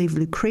us believe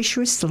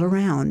Lucretia is still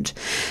around.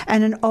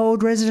 And an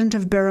old resident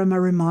of Berrima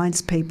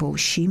reminds people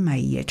she may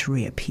yet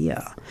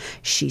reappear.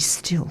 She's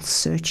still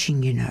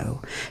searching, you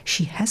know.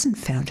 She hasn't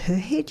found her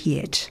head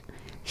yet.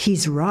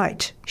 He's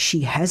right,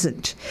 she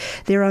hasn't.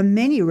 There are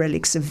many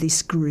relics of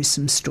this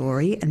gruesome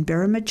story, and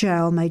Berrima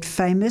Jail, made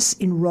famous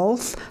in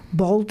Rolf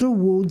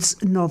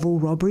Boulderwood's novel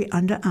Robbery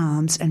Under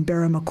Arms, and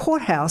Berrima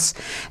Courthouse,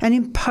 an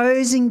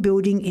imposing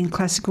building in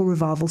classical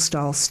revival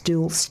style,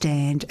 still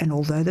stand, and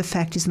although the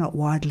fact is not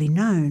widely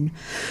known,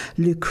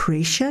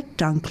 Lucretia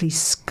Dunkley's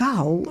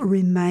skull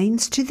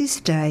remains to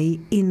this day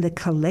in the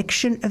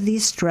collection of the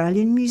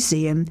Australian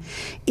Museum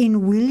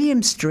in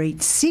William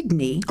Street,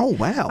 Sydney. Oh,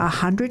 wow.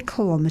 100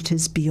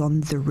 kilometres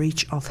beyond the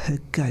reach of her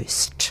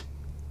ghost.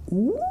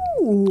 Ooh.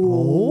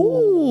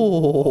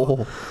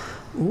 Oh.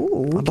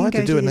 Ooh, I'd like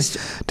to do an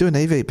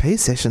EVP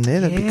session there.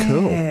 That'd be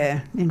cool.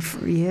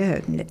 Yeah,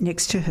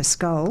 next to her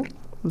skull.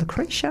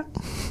 Lucretia,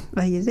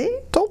 are you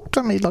there? Talk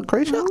to me,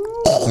 Lucretia.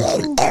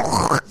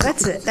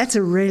 That's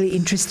a really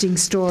interesting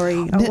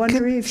story. I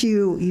wonder if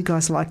you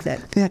guys like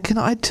that. Now, can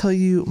I tell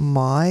you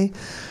my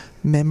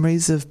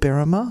memories of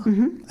Berrima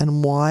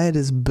and why it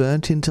is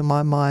burnt into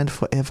my mind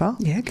forever?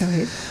 Yeah, go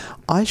ahead.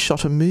 I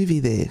shot a movie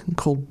there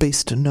called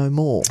Beast No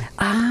More.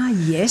 Ah,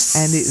 yes.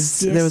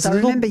 And there was I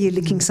remember you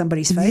licking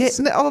somebody's face.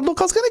 Yeah, look,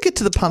 I was going to get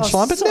to the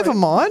punchline, but never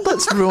mind.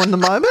 Let's ruin the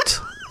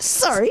moment.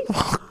 Sorry.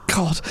 Oh,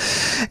 God.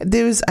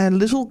 There is a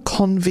little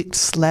convict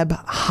slab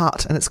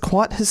hut, and it's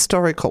quite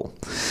historical.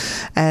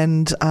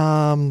 And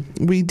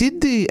we did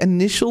the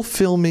initial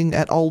filming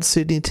at Old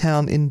Sydney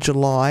Town in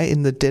July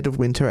in the dead of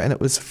winter, and it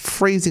was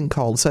freezing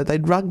cold. So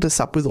they'd rugged us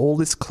up with all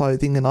this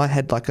clothing, and I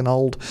had like an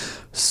old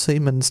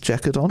seaman's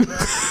jacket on.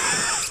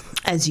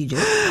 As you do.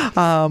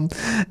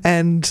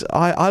 And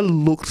I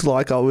looked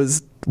like I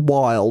was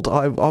wild.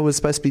 I was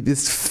supposed to be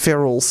this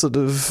feral sort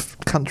of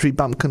country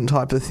bumpkin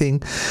type of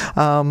thing,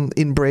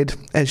 inbred,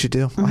 as you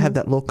do. I have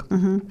that look.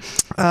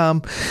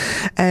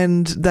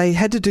 And they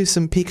had to do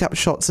some pick-up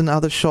shots and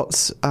other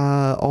shots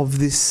of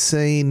this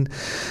scene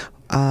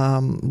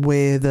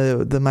where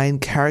the main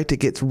character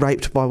gets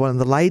raped by one of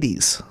the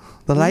ladies.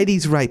 The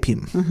ladies rape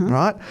him,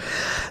 right?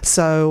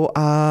 So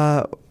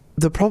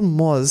the problem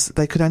was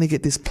they could only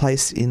get this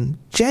place in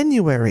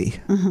January.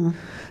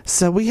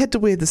 So we had to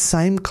wear the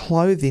same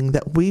clothing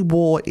that we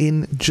wore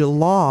in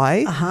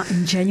July.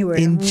 In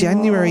January. In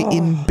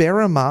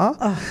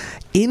Berrima,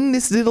 in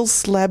this little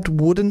slabbed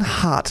wooden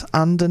hut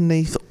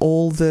underneath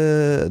all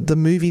the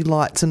movie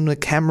lights and the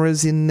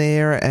cameras in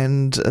there,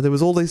 and there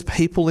was all these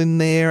people in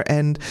there,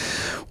 and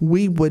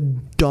we were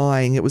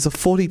dying. It was a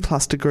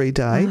 40-plus degree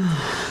day.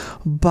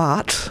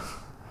 But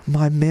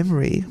my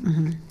memory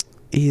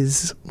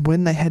is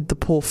when they had the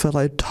poor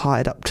fellow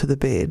tied up to the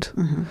bed,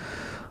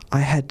 I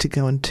had to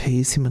go and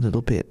tease him a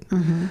little bit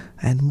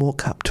and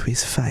walk up to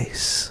his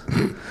face.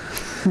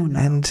 Oh, no.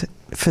 And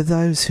for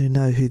those who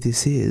know who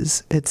this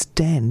is, it's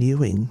Dan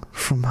Ewing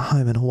from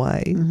Home and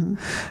Away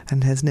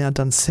and has now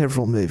done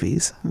several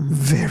movies.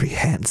 Very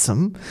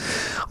handsome.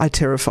 I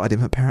terrified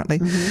him, apparently.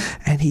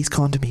 And he's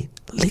gone to me,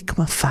 lick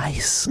my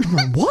face. I'm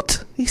like,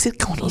 what? He said,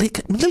 "Come on,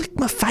 lick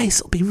my face.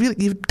 It'll be really."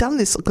 You've done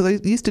this because I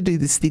used to do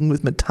this thing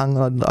with my tongue.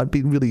 I'd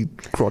be really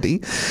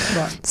grotty.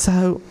 Right.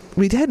 So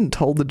we hadn't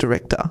told the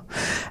director,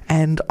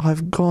 and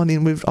I've gone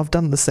in. I've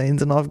done the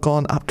scenes, and I've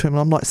gone up to him,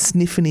 and I'm like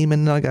sniffing him,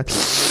 and I go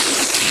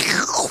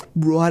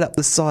right up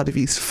the side of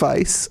his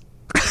face.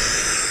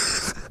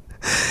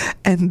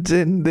 And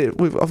then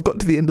I've got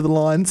to the end of the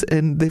lines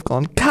and they've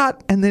gone,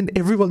 cut, and then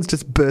everyone's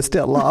just burst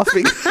out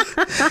laughing.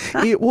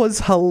 It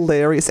was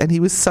hilarious, and he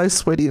was so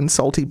sweaty and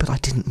salty, but I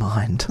didn't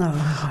mind.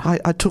 Oh.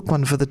 I took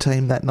one for the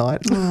team that night,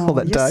 or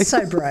that You're day.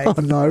 so brave.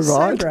 I know,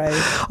 right? So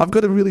brave. I've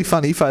got a really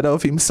funny photo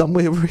of him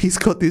somewhere where he's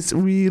got this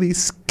really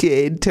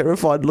scared,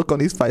 terrified look on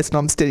his face, and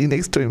I'm standing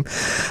next to him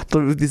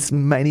with this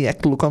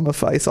maniac look on my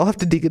face. I'll have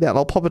to dig it out.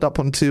 I'll pop it up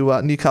onto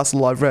Newcastle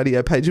Live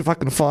Radio page if I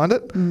can find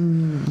it.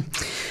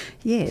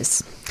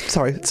 Yes.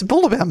 Sorry, it's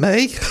all about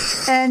me.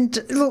 And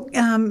look,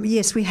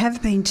 yes, we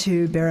have been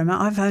to Berrima.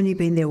 I've only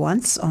been there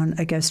once on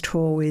a ghost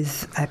tour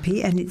with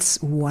Appy, and it's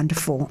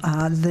wonderful.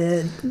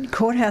 The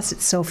courthouse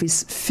itself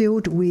is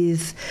filled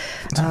with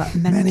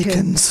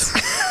mannequins.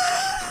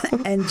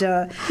 And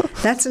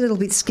that's a little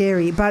bit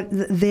scary. But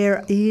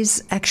there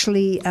is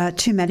actually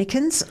 2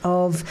 mannequins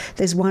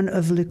there's one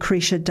of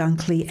Lucretia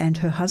Dunkley and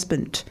her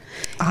husband.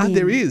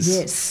 There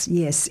is?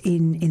 Yes,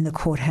 in the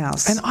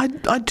courthouse. And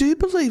I do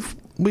believe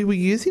we were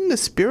using the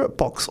spirit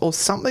box or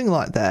something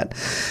like that,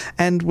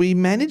 and we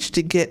managed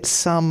to get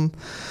some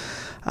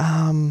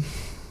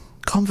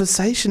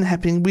conversation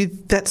happening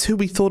with that's who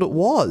we thought it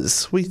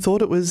was. We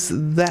thought it was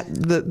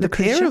the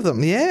pair of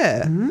them,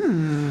 yeah.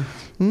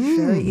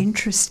 Very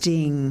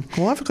interesting.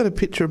 Well, I've got a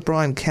picture of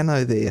Brian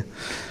Cano there.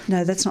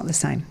 No, that's not the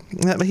same.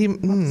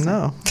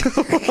 No.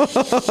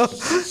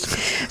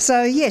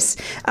 So, yes,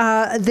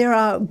 there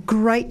are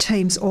great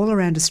teams all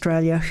around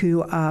Australia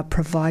who are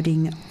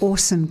providing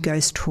awesome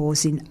ghost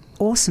tours in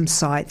awesome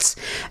sites.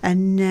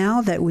 And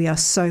now that we are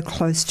so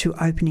close to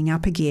opening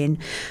up again,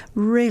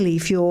 really,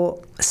 if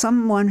you're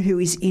someone who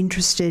is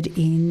interested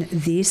in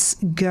this,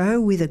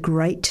 go with a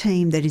great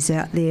team that is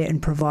out there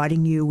and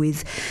providing you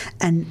with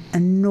an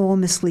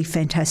enormously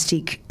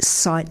fantastic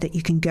site that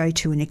you can go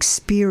to and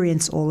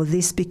experience all of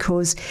this,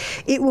 because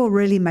it will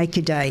really make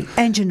your day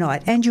and your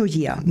night and your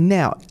year.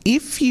 Now,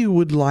 if you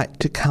would like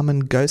to come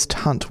and ghost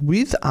hunt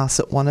with us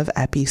at one of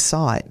Appy's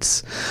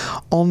sites,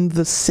 on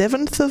the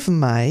 7th of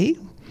May,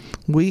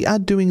 we are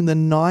doing the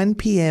 9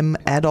 p.m.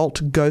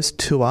 adult ghost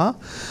tour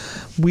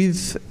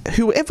with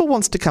whoever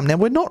wants to come. Now,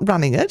 we're not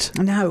running it.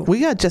 No.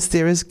 We are just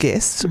there as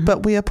guests,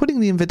 but we are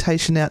putting the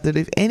invitation out that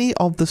if any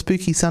of the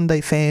Spooky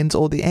Sunday fans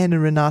or the Anne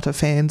and Renata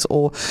fans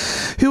or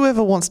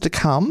whoever wants to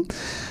come,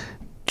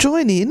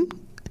 join in.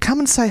 Come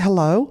and say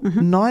hello.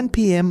 9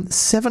 p.m,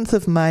 7th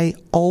of May,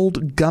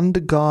 Old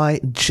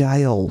Gundagai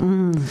Jail.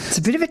 It's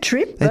a bit of a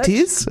trip. It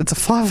is. It's a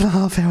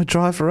 5.5 hour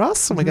drive for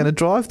us, and we're going to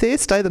drive there,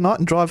 stay the night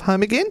and drive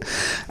home again,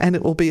 and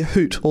it will be a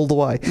hoot all the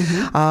way.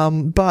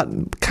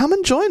 But come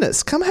and join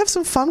us. Come have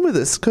some fun with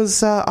us,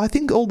 because I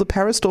think all the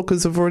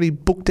parastalkers have already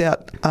booked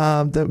out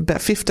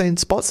about 15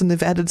 spots, and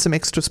they've added some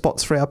extra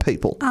spots for our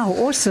people.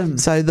 Oh, awesome.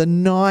 So the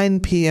 9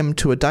 p.m.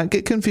 tour. Don't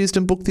get confused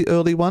and book the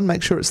early one.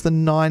 Make sure it's the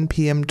 9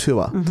 p.m.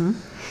 tour.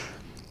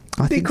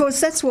 Because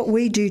that's what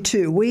we do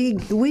too.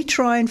 We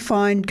try and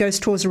find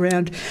ghost tours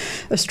around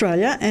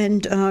Australia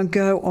and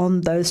go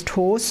on those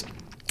tours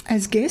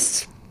as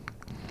guests.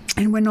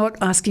 And we're not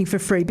asking for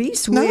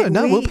freebies.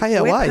 We'll pay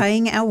our way. We're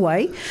paying our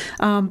way.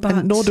 But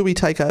and nor do we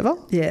take over.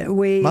 Yeah,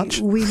 we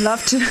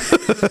love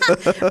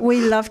to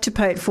we love to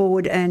pay it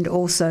forward and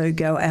also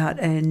go out,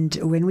 and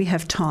when we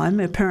have time.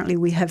 Apparently,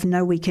 we have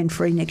no weekend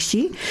free next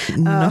year.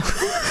 No,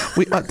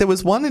 there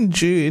was one in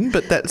June,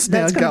 but that's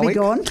now going. Be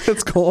gone.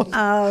 It's gone.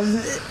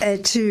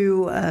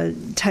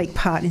 To take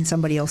part in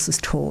somebody else's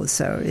tours.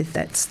 So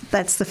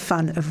that's the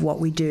fun of what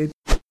we do.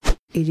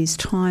 It is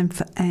time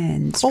for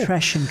Anne's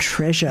Trash and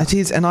Treasure. It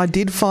is, and I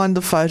did find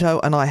the photo,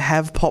 and I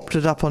have popped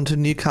it up onto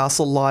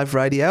Newcastle Live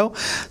Radio,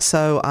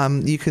 so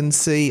you can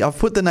see. I've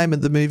put the name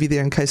of the movie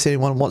there in case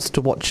anyone wants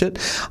to watch it.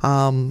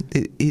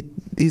 It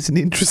is an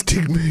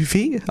interesting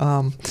movie.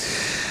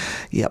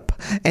 Yep.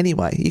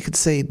 Anyway, you could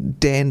see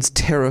Dan's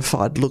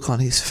terrified look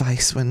on his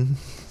face when...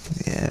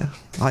 Yeah,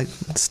 I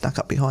snuck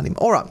up behind him.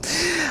 All right,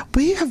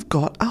 we have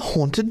got a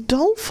haunted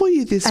doll for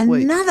you this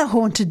week. Another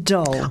haunted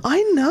doll.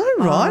 I know,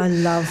 right? Oh, I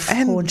love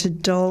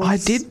haunted dolls. I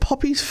did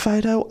pop his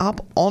photo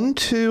up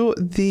onto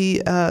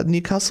the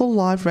Newcastle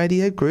Live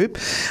Radio group,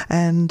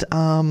 and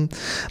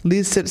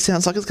Liz said it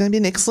sounds like it's going to be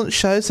an excellent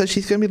show, so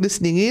she's going to be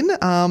listening in.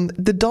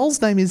 The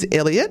doll's name is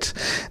Elliot.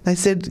 They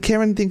said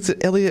Karen thinks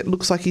that Elliot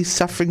looks like he's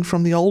suffering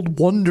from the old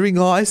wandering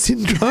eye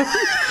syndrome.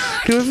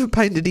 Whoever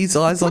painted his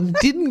eyes on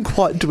didn't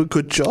quite do a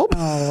good job.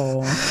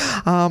 Oh.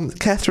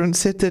 Catherine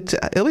said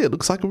that Elliot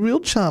looks like a real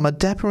charmer,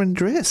 dapper and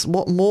dressed.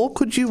 What more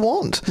could you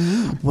want?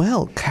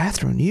 Well,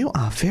 Catherine, you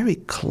are very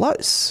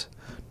close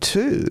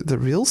to the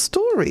real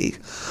story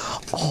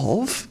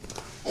of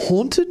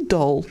haunted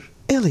doll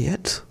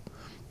Elliot,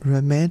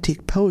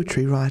 romantic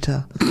poetry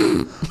writer.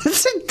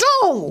 It's a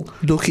doll!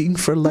 Looking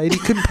for a lady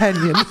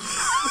companion.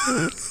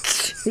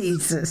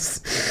 Jesus.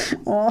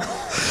 Oh.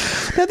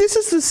 Now, this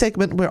is the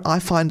segment where I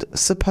find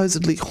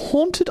supposedly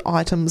haunted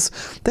items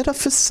that are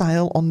for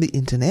sale on the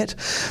internet,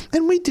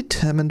 and we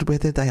determined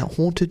whether they are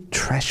haunted,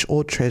 trash,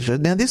 or treasure.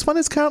 Now, this one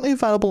is currently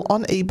available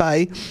on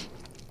eBay.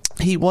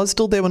 He was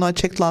still there when I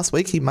checked last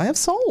week. He may have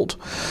sold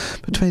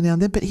between now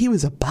and then, but he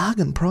was a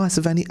bargain price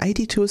of only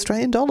 82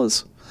 Australian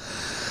dollars.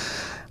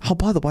 Oh,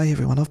 by the way,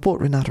 everyone, I've bought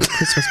Renata a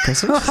Christmas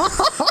present.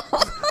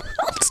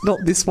 It's not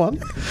this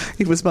one.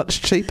 It was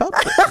much cheaper.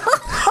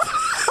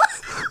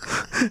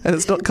 And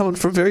it's not coming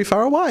from very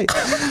far away.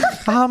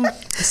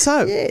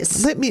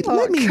 Yes. Let me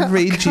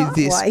read you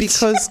this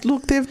because,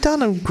 look, they've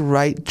done a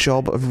great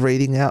job of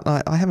reading out.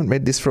 I haven't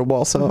read this for a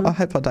while, so I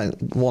hope I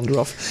don't wander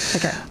off.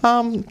 Okay.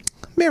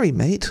 Merry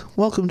meet.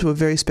 Welcome to a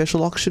very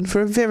special auction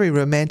for a very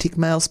romantic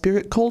male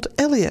spirit called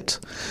Elliot.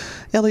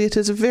 Elliot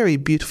is a very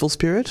beautiful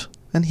spirit,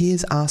 and he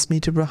has asked me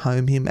to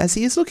rehome him as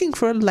he is looking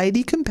for a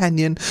lady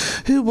companion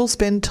who will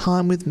spend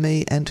time with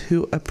me and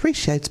who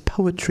appreciates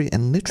poetry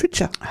and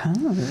literature.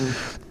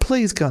 Oh.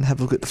 Please go and have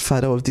a look at the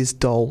photo of this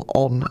doll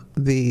on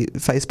the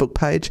Facebook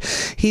page.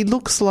 He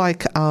looks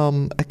like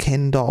a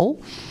Ken doll,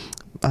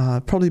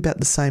 probably about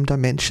the same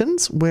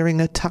dimensions,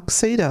 wearing a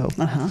tuxedo.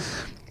 Uh-huh.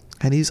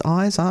 And his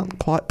eyes aren't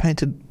quite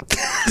painted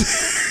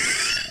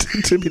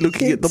to be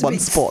looking at the one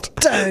spot.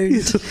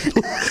 He's a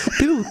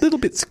little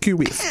bit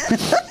skewy.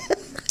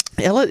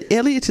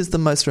 Elliot is the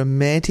most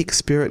romantic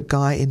spirit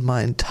guy in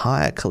my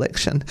entire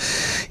collection.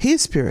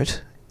 His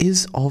spirit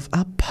is of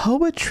a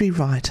poetry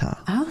writer.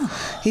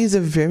 Oh. He's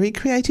a very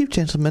creative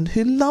gentleman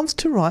who loves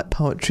to write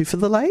poetry for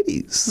the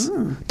ladies.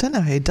 Don't know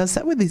how he does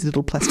that with his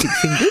little plastic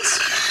fingers.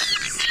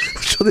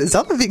 I'm sure there's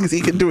other things he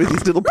can do with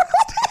his little plastic.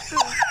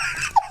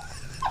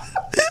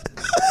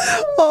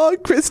 Oh,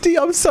 Christy,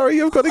 I'm sorry,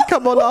 you've got to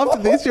come on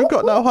after this. You've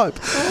got no hope.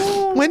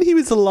 When he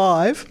was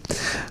alive,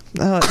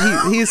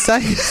 he is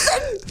saying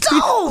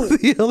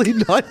the early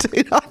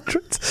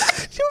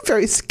 1900s. You're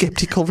very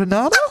sceptical,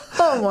 Renata.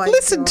 Oh, my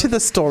Listen God. to the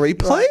story,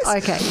 please.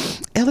 Right, okay.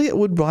 Elliot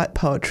would write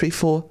poetry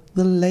for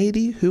the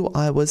lady who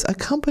I was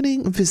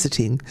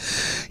visiting.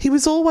 He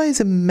was always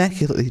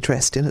immaculately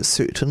dressed in a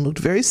suit and looked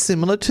very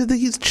similar to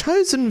his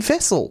chosen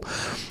vessel.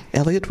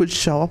 Elliot would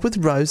show up with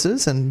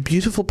roses and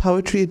beautiful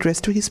poetry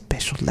addressed to his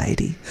special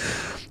lady.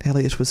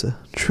 Elliot was a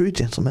true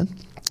gentleman.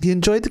 He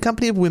enjoyed the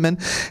company of women,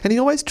 and he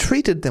always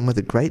treated them with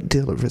a great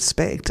deal of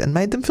respect and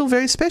made them feel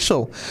very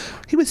special.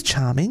 He was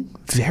charming,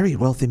 very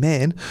wealthy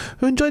man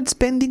who enjoyed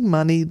spending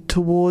money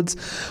towards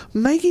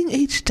making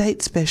each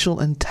date special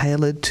and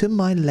tailored to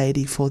my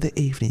lady for the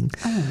evening.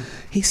 Oh.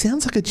 He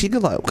sounds like a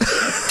gigolo.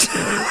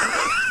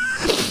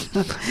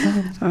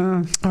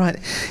 All right,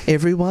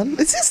 everyone.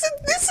 This is a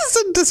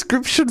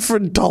description for a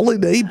doll in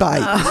eBay.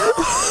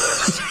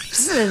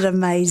 Isn't it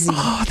amazing?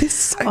 Oh, this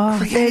is so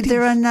creative.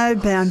 There are no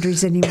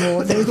boundaries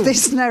anymore.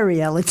 There's no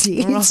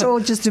reality. It's all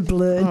just a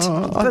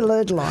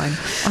blurred line.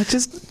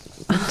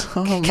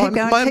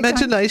 My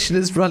imagination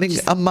is running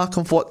amok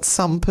of what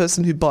some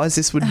person who buys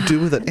this would do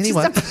with it.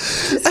 Anyway,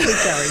 just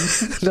keep going.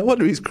 No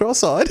wonder he's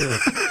cross-eyed.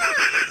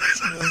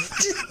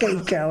 Just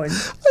keep going.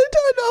 I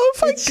don't know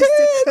if It's I can.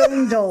 just a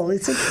Ken doll.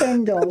 It's a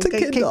Ken doll. It's a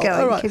Ken Keep doll.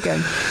 going. All right. Keep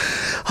going.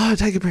 Oh,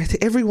 take a breath.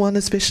 Everyone,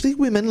 especially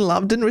women,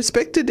 loved and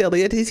respected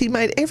Elliot as he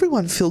made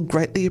everyone feel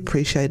greatly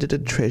appreciated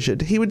and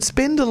treasured. He would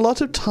spend a lot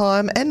of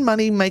time and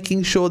money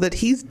making sure that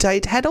his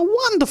date had a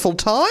wonderful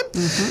time.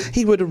 Mm-hmm.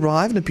 He would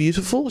arrive in a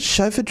beautiful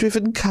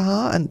chauffeur-driven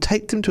car and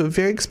take them to a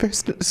very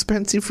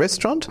expensive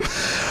restaurant.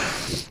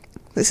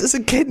 This is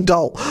a Ken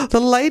doll. The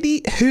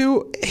lady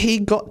who he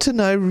got to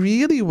know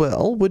really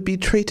well would be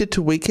treated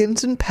to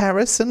weekends in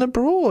Paris and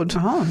abroad.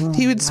 Oh,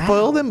 he would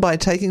spoil them by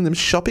taking them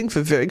shopping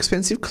for very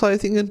expensive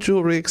clothing and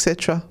jewellery,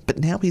 etc. But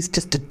now he's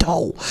just a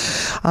doll.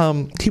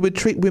 He would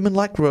treat women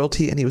like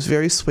royalty, and he was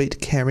very sweet,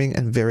 caring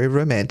and very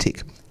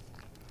romantic.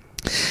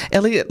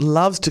 Elliot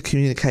loves to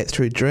communicate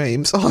through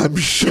dreams. Oh, I'm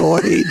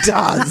sure he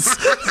does.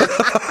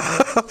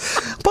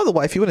 By the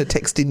way, if you want to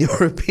text in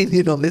your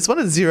opinion on this one,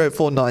 it's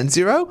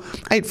 0490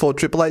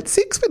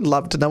 848886. We'd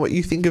love to know what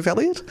you think of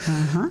Elliot.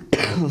 Uh-huh.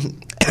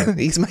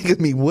 He's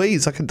making me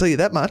wheeze, I can tell you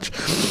that much.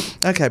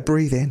 Okay,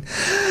 breathe in.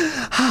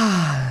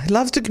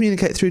 Loves to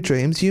communicate through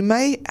dreams. You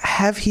may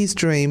have his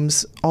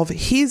dreams of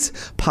his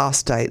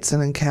past dates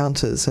and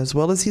encounters as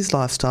well as his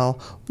lifestyle.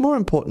 More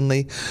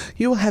importantly,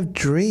 you will have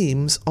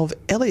dreams of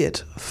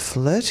Elliot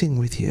flirting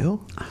with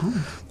you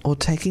or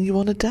taking you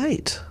on a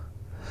date.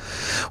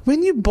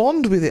 When you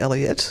bond with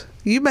Elliot,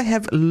 you may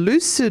have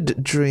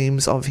lucid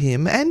dreams of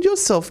him and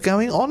yourself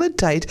going on a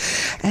date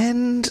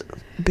and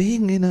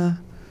being in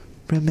a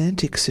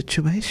romantic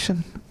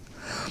situation.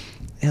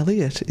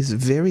 Elliot is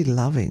very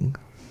loving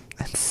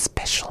and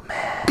special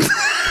man.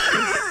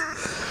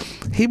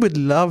 He would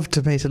love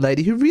to meet a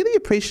lady who really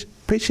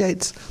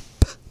appreciates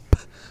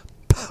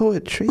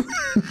poetry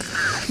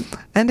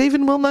and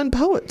even well-known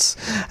poets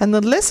and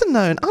the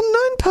lesser-known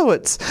unknown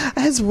poets,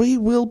 as we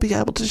will be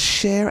able to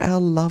share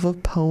our love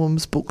of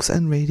poems, books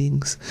and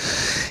readings.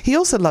 He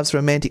also loves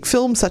romantic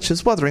films such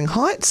as Wuthering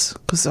Heights,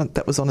 because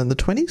that was on in the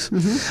 20s,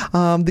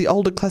 the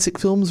older classic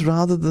films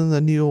rather than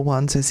the newer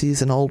ones, as he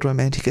is an old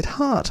romantic at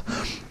heart.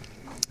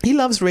 He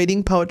loves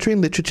reading poetry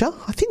and literature.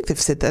 I think they've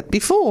said that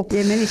before.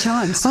 Yeah, many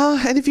times.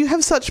 And if you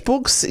have such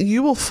books,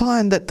 you will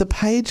find that the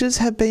pages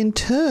have been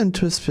turned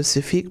to a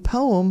specific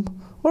poem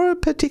or a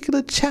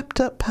particular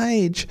chapter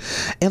page.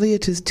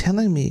 Elliot is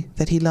telling me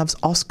that he loves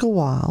Oscar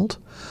Wilde,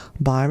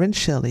 Byron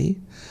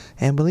Shelley,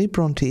 Emily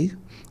Bronte,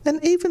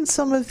 and even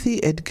some of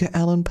the Edgar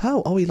Allan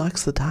Poe. Oh, he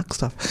likes the dark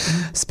stuff,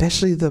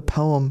 especially the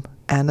poem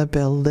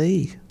Annabel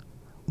Lee,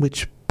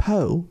 which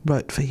Poe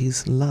wrote for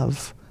his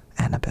love,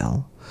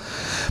 Annabel.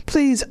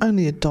 Please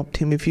only adopt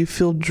him if you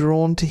feel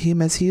drawn to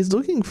him, as he is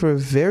looking for a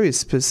very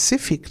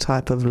specific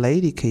type of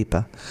lady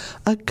keeper,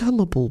 a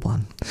gullible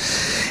one.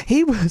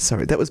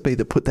 Sorry, that was me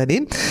that put that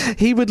in.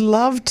 He would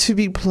love to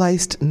be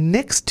placed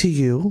next to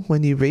you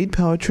when you read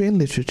poetry and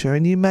literature,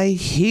 and you may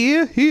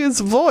hear his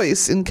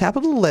voice in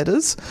capital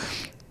letters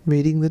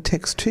reading the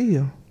text to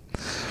you.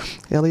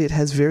 Elliot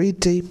has very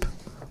deep,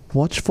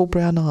 watchful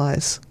brown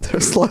eyes that are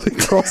slightly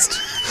crossed.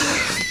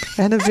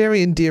 And a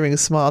very endearing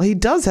smile. He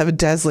does have a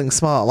dazzling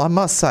smile, I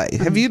must say.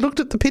 Have you looked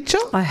at the picture?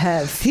 I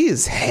have. He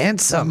is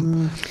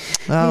handsome.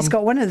 He's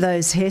got one of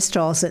those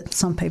hairstyles that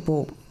some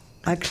people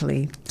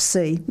actually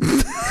see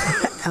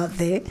out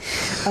there.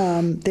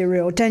 They're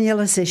real.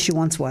 Daniela says she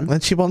wants one.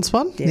 And she wants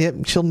one? Yeah.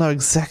 Yep, she'll know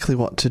exactly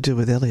what to do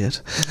with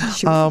Elliot.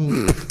 Hang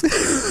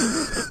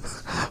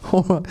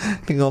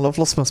on, I've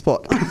lost my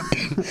spot.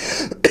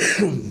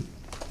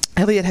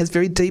 Elliot has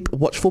very deep,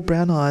 watchful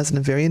brown eyes and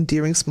a very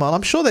endearing smile.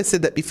 I'm sure they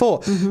said that before.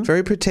 Mm-hmm.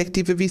 Very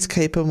protective of his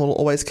keeper and will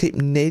always keep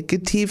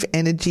negative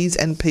energies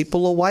and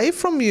people away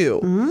from you.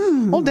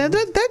 Well, now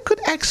that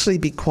could actually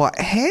be quite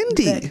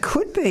handy. That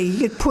could be.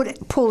 You could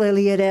pull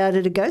Elliot out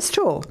at a ghost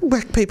tour.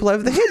 Whack people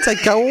over the heads, they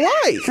go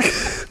away.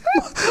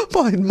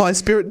 my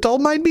spirit doll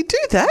made me do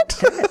that.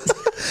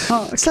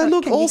 So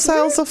look, all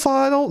sales are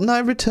final,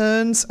 no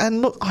returns.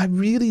 And look, I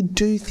really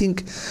do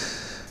think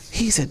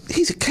he's a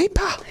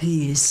keeper.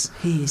 He is.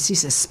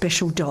 He's a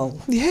special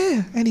doll.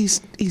 Yeah, and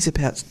he's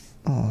about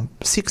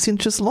 6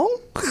 inches long.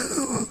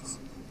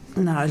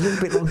 No, a little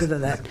bit longer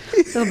than that.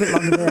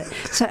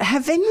 So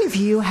have any of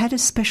you had a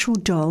special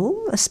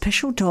doll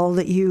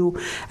that you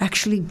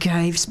actually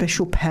gave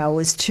special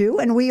powers to?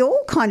 And we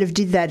all kind of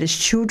did that as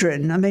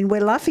children. I mean,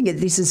 we're laughing at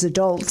this as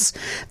adults,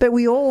 but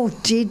we all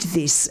did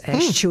this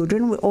as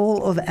children.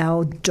 All of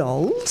our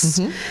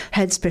dolls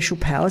had special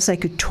powers. They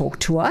could talk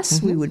to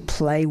us. We would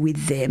play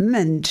with them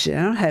and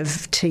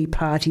have tea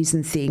parties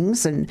and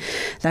things, and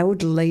they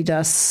would lead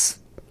us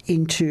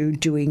into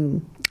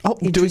doing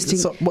interesting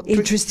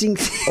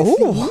things.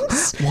 Oh,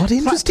 what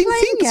interesting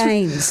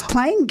things?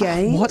 Playing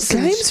games. What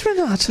games,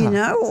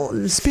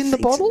 Renata? Spin the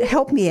bottle?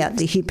 Help me out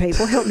here,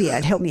 people. Help me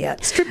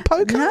out. Strip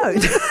poker?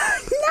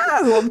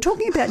 No, I'm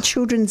talking about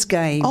children's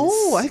games.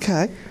 Oh,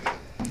 okay.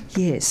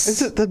 Yes.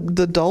 Is it the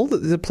doll that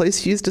the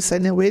police used to say,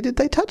 now where did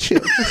they touch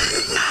you?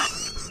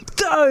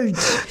 Don't.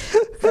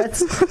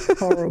 That's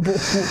horrible.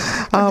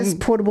 What does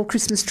portable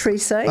Christmas tree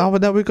say? Oh, well,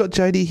 no, we've got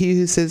Jodie here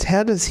who says,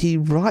 how does he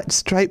write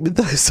straight with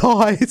those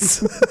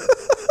eyes?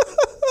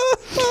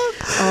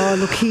 Oh,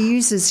 look, he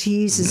uses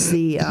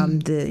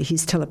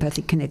his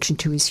telepathic connection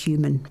to his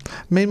human.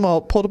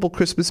 Meanwhile, portable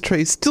Christmas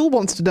tree still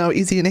wants to know,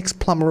 is he an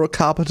ex-plumber or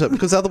carpenter?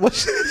 Because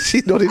otherwise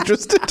she's not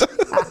interested.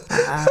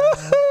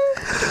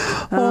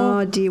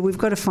 Oh, dear, we've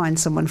got to find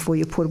someone for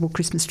your portable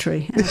Christmas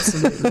tree.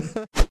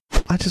 Absolutely.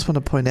 I just want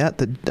to point out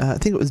that I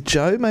think it was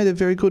Joe made a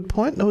very good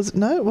point. No,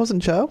 it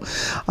wasn't Joe.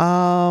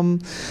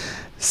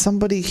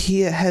 Somebody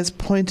here has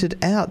pointed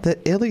out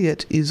that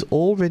Elliot is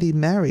already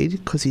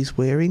married because he's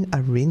wearing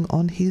a ring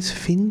on his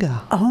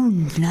finger. Oh,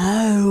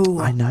 no.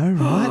 I know,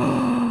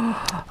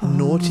 right?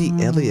 Naughty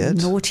Elliot.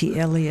 Naughty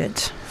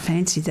Elliot.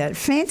 Fancy that.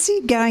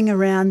 Fancy going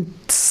around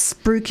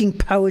spruiking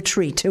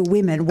poetry to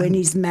women when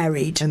he's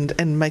married.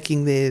 And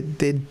making their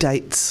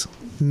dates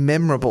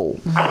memorable.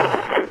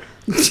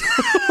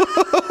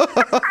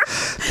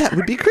 That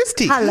would be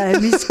Christy. Hello,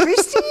 Miss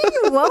Christy.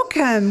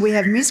 Welcome. We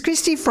have Miss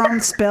Christy from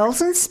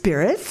Spells and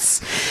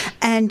Spirits.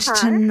 And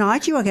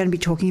tonight you are going to be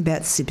talking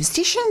about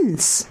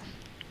superstitions.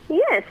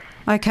 Yes.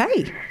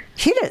 Okay.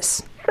 Hit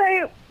us.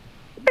 So,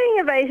 being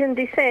of Asian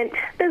descent,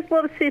 there's a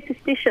lot of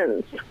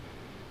superstitions.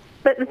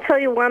 But to tell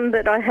you one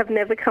that I have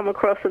never come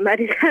across, and that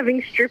is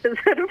having strippers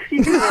at a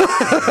funeral.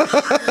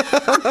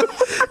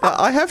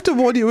 I have to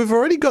warn you, we've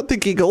already got the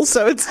giggles,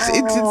 so it's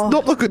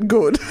not looking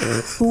good.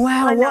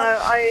 Wow. I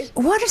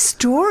know. What a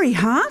story,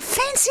 huh?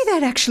 Fancy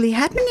that actually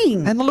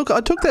happening. And look,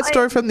 I took that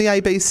story from the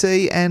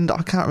ABC, and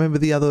I can't remember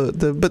the other,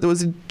 but there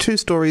was 2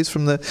 stories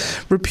from the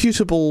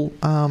reputable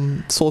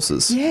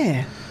sources.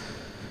 Yeah.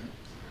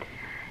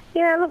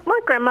 Yeah, look, my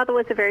grandmother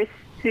was a very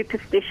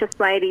superstitious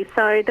lady,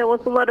 so there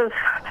was a lot of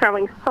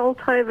throwing salt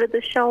over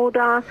the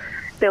shoulder.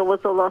 There was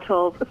a lot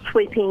of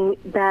sweeping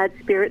bad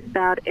spirits,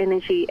 bad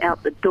energy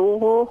out the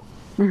door.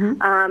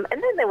 And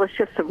then there was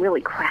just some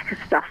really cracker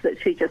stuff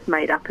that she just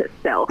made up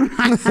herself.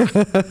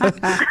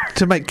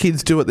 To make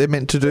kids do what they're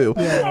meant to do.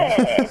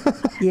 Yeah.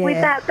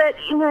 With that, but,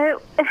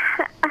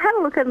 I had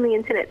a look on the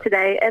internet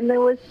today and there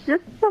was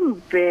just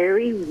some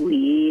very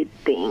weird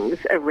things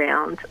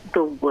around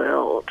the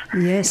world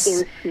in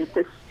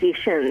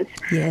superstitions.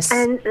 Yes.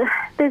 And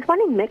there's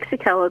one in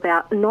Mexico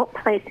about not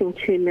placing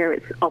two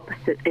mirrors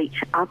opposite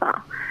each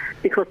other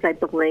because they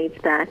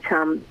believed that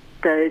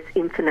those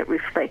infinite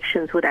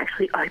reflections would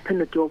actually open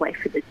the doorway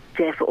for the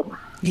devil.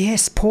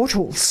 Yes,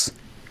 portals.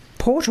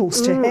 Portals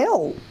to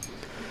hell.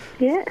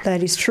 Yeah.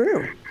 That is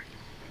true.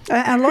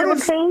 A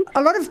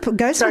lot of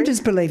ghost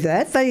hunters believe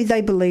that.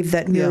 They believe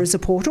that mirrors are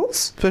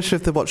portals. Especially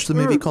if they watch the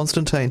movie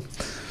Constantine.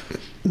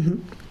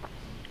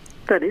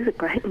 That is a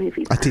great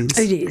movie.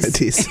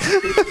 It is.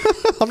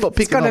 I'm not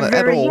picking on it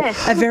at all.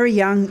 A very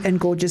young and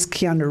gorgeous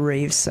Keanu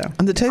Reeves. So.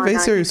 And the TV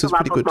series was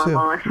pretty good too.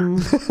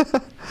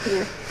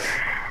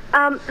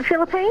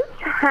 Philippines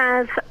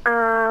have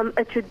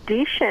a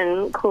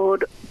tradition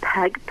called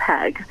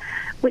pag-pag,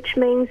 which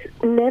means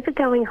never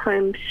going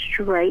home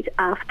straight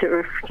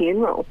after a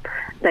funeral.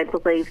 They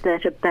believe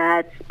that a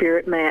bad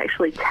spirit may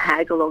actually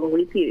tag along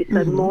with you.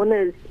 So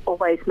mourners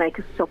always make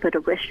a stop at a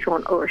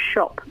restaurant or a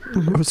shop.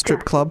 Or a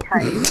strip club.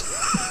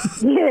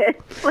 Yeah,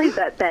 leave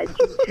that bad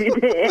juju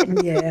there.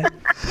 Yeah.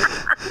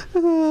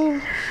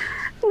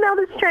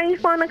 Another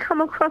strange one I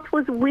come across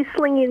was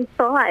whistling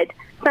inside.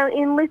 So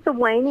in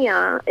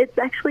Lithuania, it's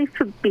actually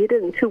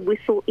forbidden to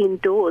whistle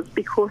indoors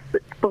because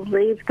it's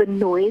believed the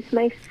noise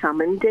may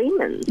summon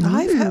demons.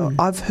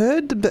 I've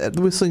heard about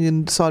whistling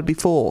inside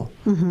before.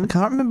 I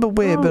can't remember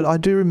where, but I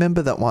do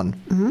remember that one.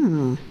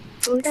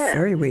 Yeah.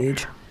 Very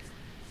weird.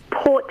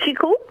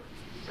 Portugal,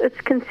 it's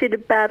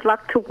considered bad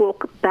luck to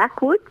walk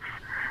backwards.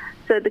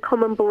 So the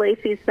common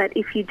belief is that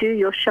if you do,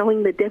 you're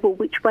showing the devil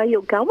which way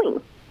you're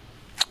going.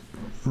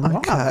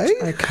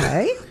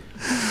 Okay.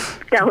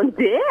 Going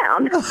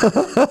down.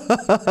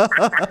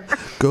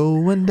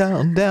 Going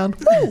down.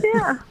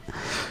 Yeah.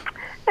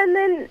 And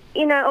then,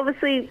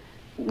 obviously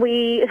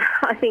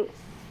I think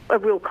a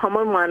real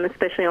common one,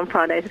 especially on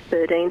Friday the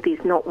 13th,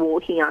 is not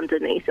walking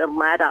underneath a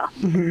ladder.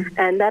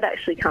 And that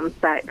actually comes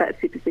back, that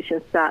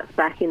superstition starts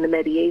back in the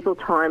medieval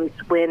times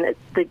when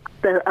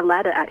a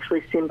ladder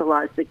actually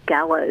symbolised the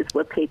gallows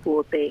where people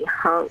were being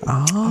hung.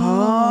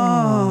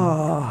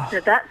 Oh. So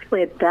that's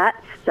where that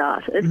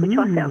started, which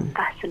I found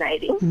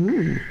fascinating.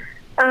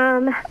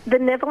 The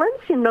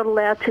Netherlands, you're not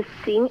allowed to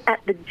sing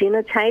at the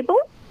dinner table.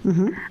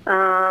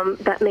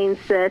 That means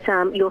that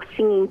you're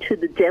singing to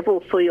the devil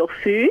for your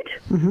food.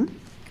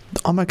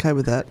 I'm okay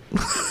with that.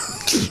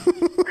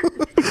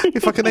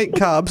 If I can eat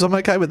carbs, I'm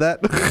okay with that.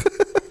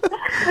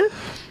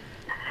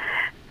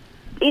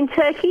 In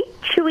Turkey,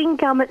 chewing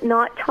gum at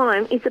night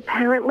time is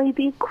apparently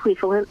the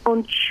equivalent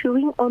on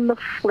chewing on the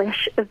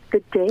flesh of the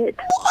dead.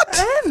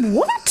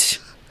 What?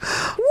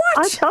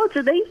 I told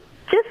you, these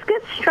just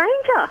get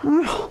stranger.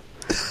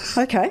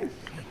 Okay.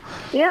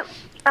 Yep.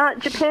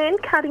 Japan,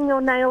 cutting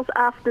your nails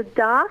after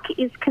dark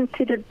is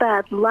considered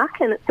bad luck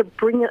and it's a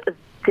bringer of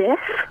death.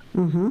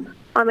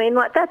 I mean,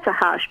 that's a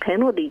harsh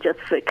penalty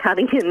just for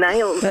cutting your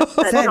nails.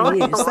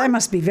 That is. They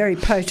must be very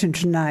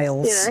potent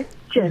nails.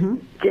 Just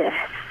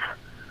death.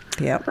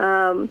 Yep.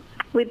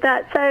 With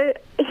that, so,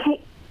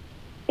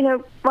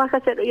 like I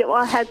said,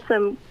 I had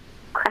some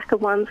cracker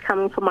ones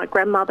coming from my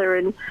grandmother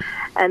and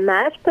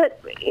that, but,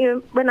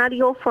 Renata,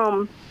 you're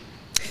from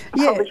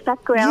Polish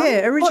background.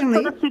 Yeah,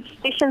 originally. What sort of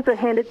superstitions are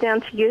handed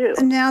down to you?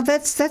 Now,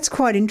 that's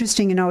quite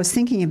interesting, and I was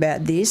thinking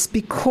about this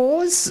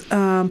because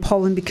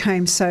Poland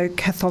became so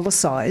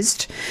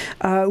Catholicised,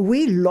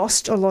 we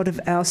lost a lot of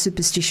our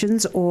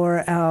superstitions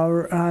or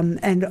our,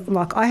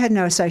 I had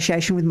no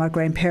association with my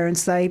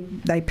grandparents.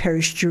 They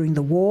perished during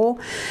the war,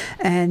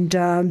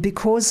 and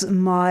because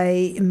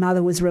my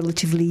mother was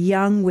relatively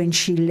young when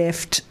she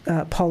left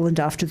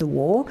Poland after the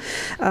war,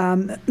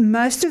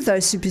 most of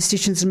those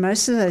superstitions and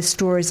most of those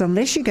stories,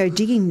 unless you go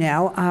digging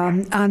now,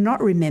 are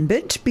not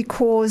remembered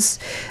because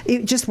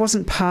it just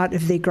wasn't part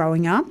of their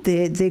growing up.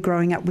 Their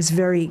growing up was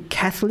very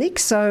Catholic,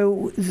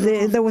 so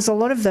there was a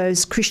lot of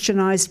those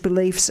Christianised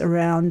beliefs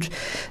around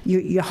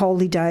your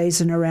holy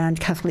days and around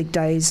Catholic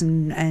days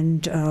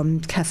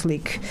and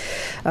Catholic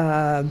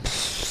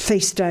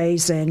feast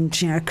days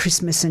and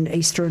Christmas and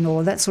Easter and all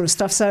of that sort of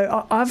stuff.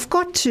 So I've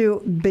got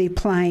to be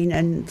plain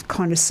and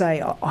kind of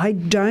say I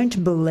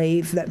don't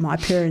believe that my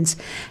parents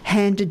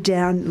handed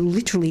down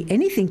literally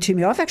anything to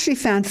me. I've actually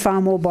found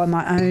far more by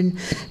my own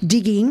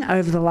digging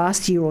over the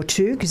last year or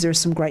two because there are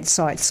some great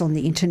sites on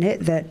the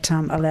internet that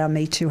allow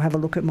me to have a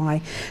look at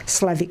my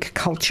Slavic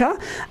culture.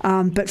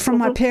 But from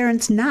my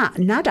parents,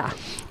 nada.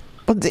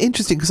 Well, it's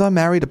interesting because I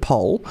married a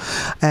Pole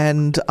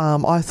and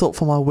I thought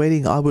for my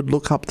wedding I would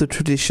look up the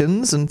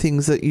traditions and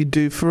things that you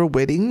do for a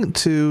wedding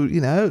to,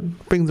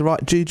 bring the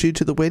right juju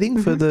to the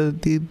wedding for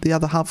the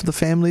other half of the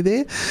family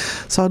there.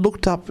 So I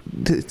looked up,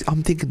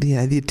 I'm thinking,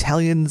 the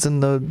Italians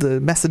and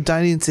the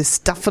Macedonians, they're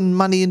stuffing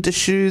money into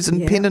shoes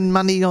and pinning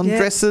money on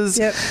dresses.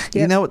 Yep.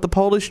 You know what the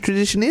Polish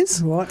tradition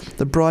is? What?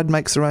 The bride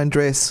makes her own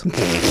dress.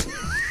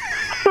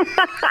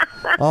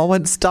 I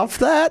won't stuff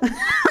that.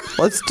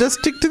 Let's just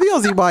stick to the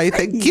Aussie way.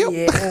 Thank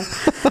you.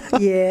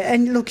 Yeah.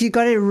 And look, you've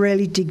got to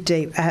really dig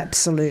deep,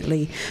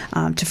 absolutely,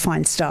 to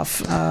find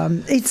stuff.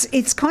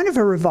 It's kind of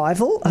a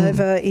revival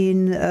over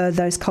in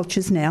those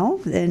cultures now,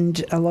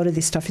 and a lot of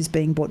this stuff is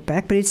being brought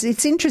back. But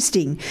it's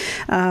interesting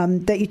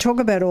that you talk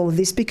about all of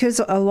this,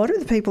 because a lot of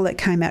the people that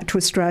came out to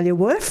Australia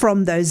were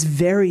from those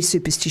very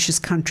superstitious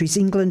countries,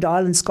 England,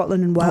 Ireland,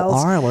 Scotland and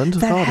Wales. Ireland.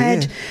 That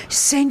had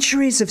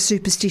centuries of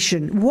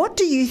superstition. What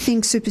do you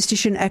think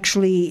superstition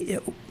actually,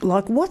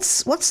 like,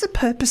 what's the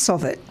purpose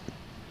of it?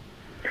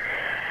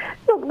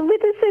 Look,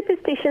 with the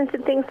superstitions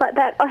and things like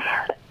that,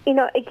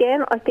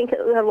 again, I think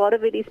a lot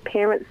of it is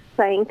parents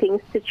saying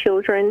things to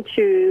children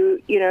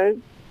to,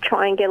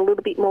 try and get a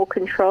little bit more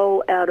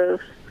control out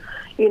of,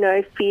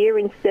 fear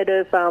instead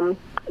of,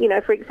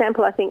 for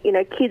example, I think,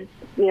 kids,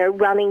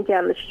 running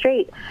down the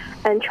street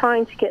and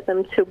trying to get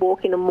them to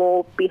walk in a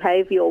more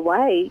behavioural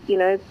way,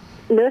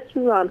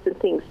 nursery rhymes and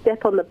things,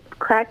 step on the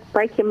crack,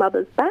 break your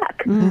mother's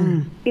back.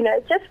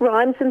 Just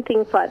rhymes and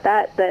things like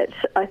that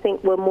I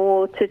think were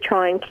more to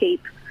try and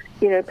keep,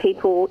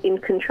 people in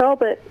control.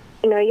 But,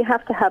 you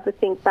have to have a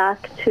think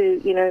back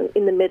to,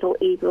 in the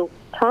medieval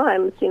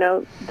times,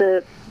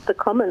 the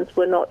commons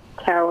were not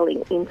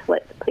caroling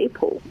intellect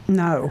people.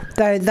 No,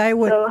 they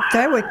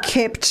were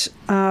kept.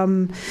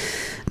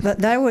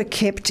 They were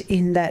kept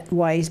in that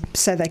way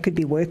so they could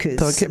be workers.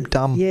 They were kept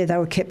dumb. Yeah, they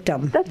were kept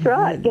dumb. That's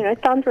right.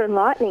 Thunder and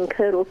lightning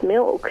curdles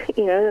milk.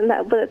 And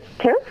but it's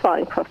a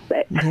terrifying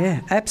prospect.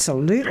 Yeah,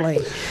 absolutely.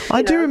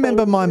 I do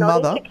remember my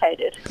mother.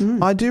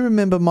 Mm. I do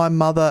remember my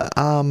mother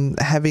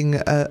having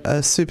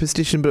a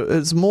superstition, but it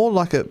was more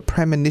like a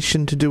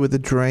premonition to do with a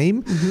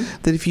dream.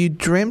 That if you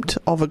dreamt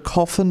of a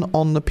coffin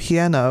on the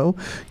piano,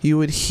 you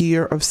would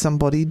hear of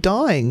somebody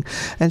dying.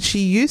 And she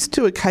used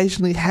to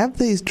occasionally have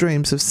these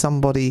dreams of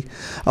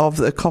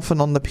the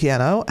coffin on the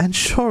piano, and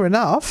sure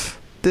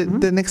enough,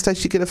 the next day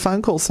she'd get a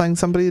phone call saying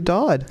somebody had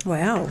died.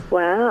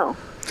 Wow.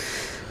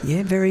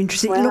 Yeah, very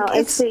interesting. Wow.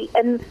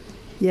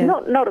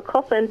 Look, not a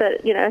coffin,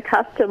 but a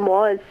custom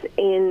was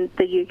in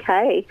the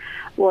UK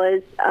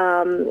was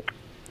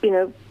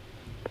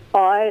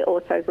I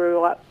also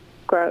grew up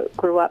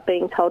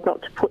being told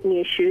not to put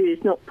new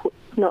shoes, not to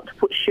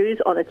put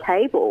shoes on a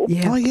table.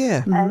 Yeah. Oh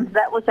yeah. And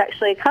that was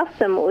actually a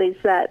custom, was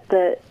that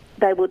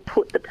they would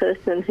put the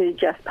person who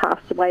just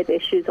passed away their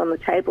shoes on the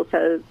table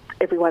so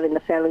everyone in the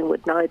family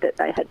would know that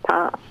they had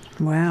passed.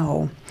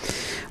 Wow.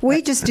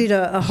 We just did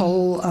a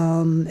whole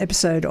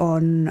episode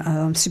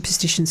on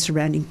superstitions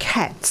surrounding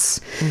cats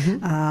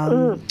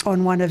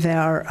on one of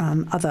our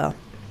other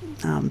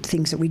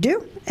things that we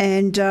do.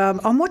 And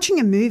I'm watching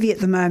a movie at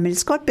the moment.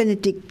 It's got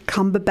Benedict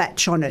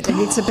Cumberbatch on it, and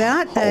it's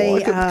about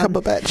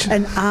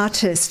an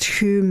artist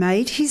who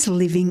made his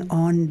living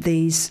on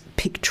these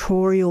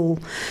pictorial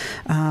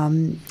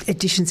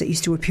editions that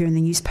used to appear in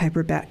the newspaper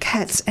about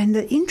cats. And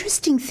the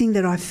interesting thing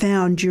that I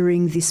found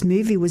during this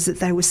movie was that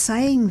they were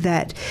saying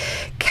that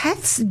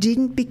cats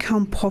didn't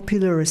become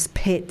popular as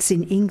pets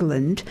in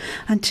England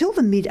until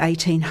the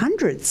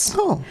mid-1800s.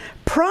 Oh.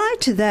 Prior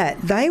to that,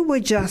 they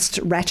were just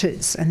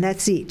ratters, and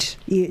that's it.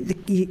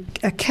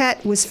 A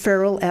cat was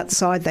feral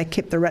outside. They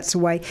kept the rats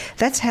away.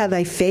 That's how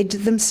they fed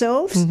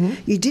themselves.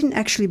 You didn't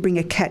actually bring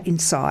a cat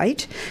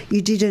inside.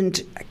 You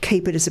didn't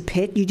keep it as a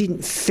pet. You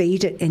didn't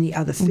feed it any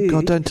other food.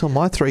 God, don't tell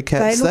my 3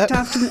 cats they looked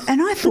after them.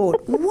 And I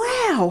thought,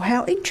 wow,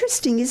 how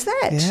interesting is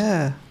that?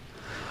 Yeah.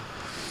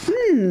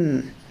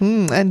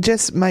 And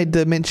Jess made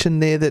the mention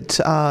there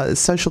that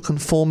social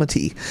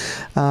conformity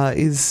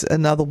is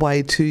another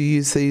way to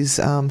use these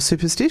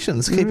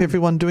superstitions. Keep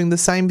everyone doing the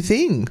same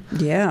thing.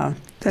 Yeah,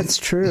 that's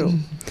true.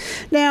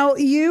 Now,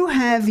 you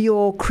have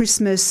your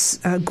Christmas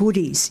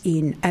goodies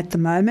in at the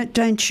moment,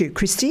 don't you,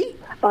 Christy?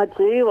 I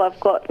do. I've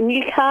got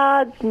new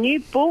cards, new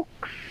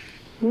books,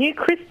 new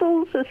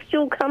crystals are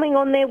still coming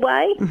on their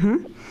way.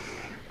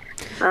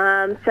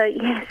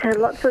 So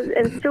lots of,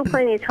 and still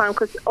plenty of time,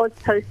 because Oz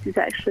Post is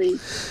actually...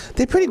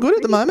 They're pretty good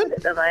at the moment.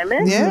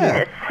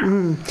 Yeah.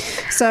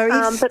 Yes. So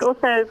but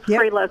also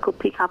free local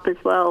pickup as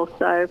well,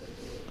 so...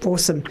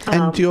 Awesome.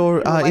 And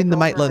you're in the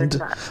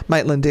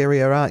Maitland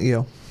area, aren't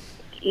you?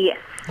 Yes.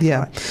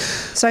 Yeah.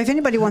 So if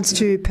anybody wants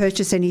to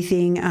purchase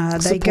anything,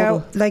 they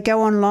go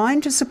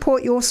online to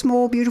support your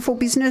small, beautiful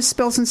business,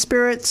 Spells and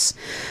Spirits.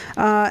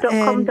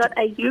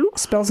 .com.au.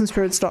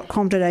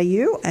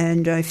 Spellsandspirits.com.au.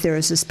 And if there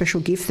is a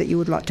special gift that you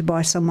would like to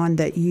buy someone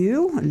that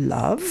you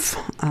love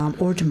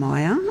or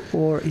admire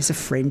or is a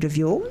friend of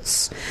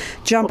yours,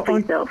 jump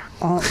on.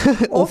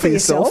 Or for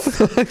yourself.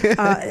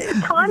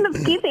 Time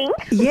of giving.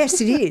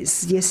 Yes, it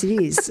is.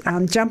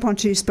 Jump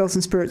onto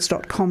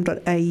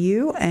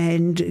spellsandspirits.com.au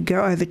and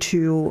go over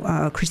to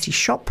Christy's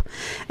shop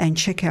and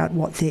check out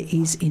what there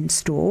is in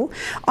store.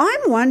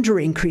 I'm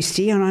wondering,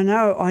 Christy, and I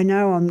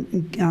know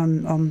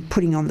I'm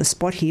putting on the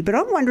spot here, but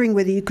I'm wondering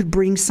whether you could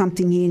bring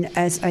something in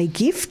as a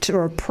gift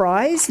or a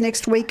prize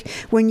next week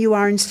when you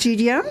are in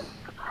studio.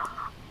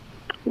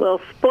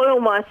 Well, spoil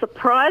my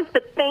surprise,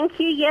 but thank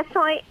you. Yes,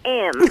 I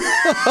am.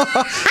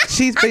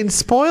 She's been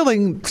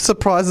spoiling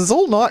surprises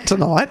all night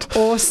tonight.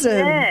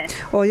 Awesome. Yeah.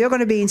 Well, you're going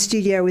to be in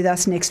studio with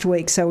us next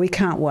week, so we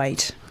can't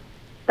wait.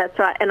 That's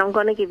right. And I'm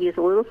going to give you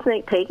a little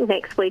sneak peek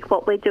next week.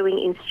 What we're doing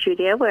in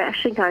studio, we're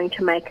actually going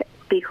to make,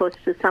 because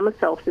the summer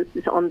solstice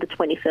is on the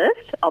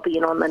 21st, I'll be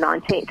in on the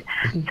 19th.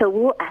 So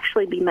we'll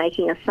actually be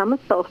making a summer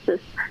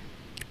solstice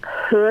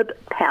herb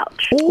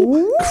pouch.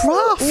 Oh,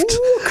 craft.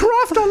 Ooh,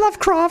 craft. I love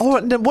craft. All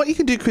right, now what you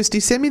can do, Christy,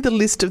 send me the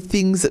list of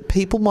things that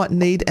people might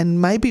need,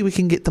 and maybe we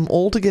can get them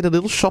all to get a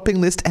little shopping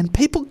list, and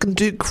people can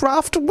do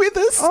craft with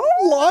us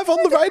live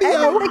on the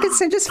radio. And they can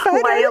send us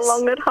photos. Play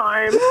along at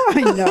home.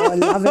 I know, I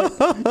love it.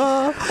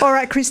 All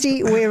right,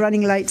 Christy, we're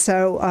running late,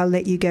 so I'll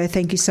let you go.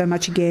 Thank you so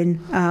much again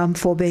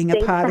for being a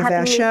Thanks part for of our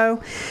having me.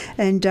 show.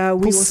 And we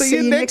will see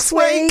you next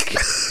week.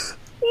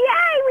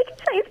 Yay, we can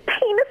say his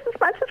penis as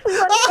much as we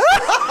want.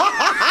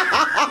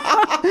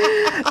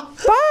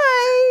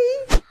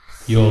 Bye.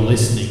 You're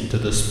listening to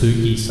the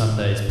Spooky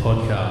Sundays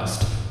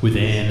podcast with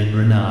Anne and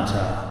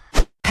Renata.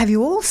 Have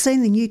you all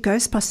seen the new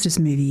Ghostbusters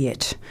movie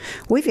yet?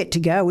 We've yet to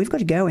go. We've got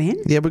to go, Anne.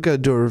 Yeah, we're going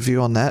to do a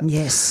review on that.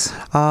 Yes.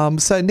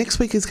 So next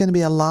week is going to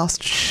be our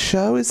last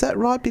show, is that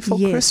right, before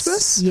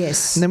Christmas?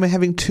 Yes. And then we're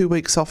having 2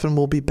 weeks off and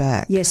we'll be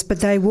back. Yes, but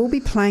they will be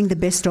playing the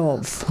best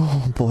of.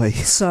 Oh, boy.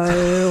 So,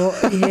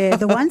 yeah,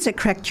 the ones that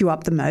cracked you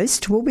up the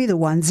most will be the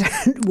ones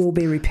that will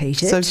be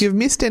repeated. So if you've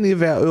missed any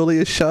of our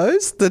earlier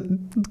shows,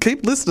 then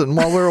keep listening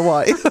while we're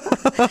away.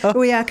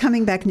 We are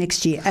coming back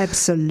next year,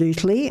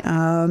 absolutely.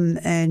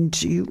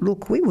 And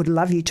look, we would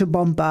love you to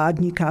bombard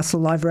Newcastle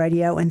Live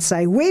Radio and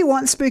say, we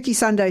want Spooky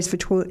Sundays for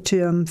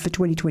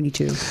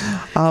 2022.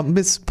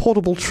 Miss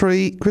Portable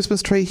Tree,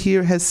 Christmas Tree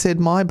here has said,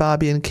 my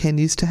Barbie and Ken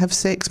used to have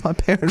sex. My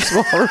parents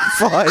were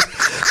horrified.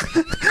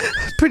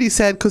 Pretty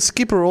sad because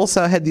Skipper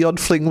also had the odd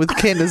fling with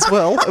Ken as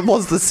well. It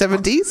was the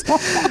 70s.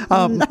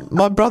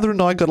 My brother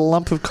and I got a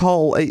lump of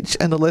coal each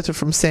and a letter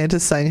from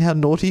Santa saying how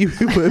naughty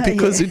we were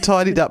because we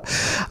tidied up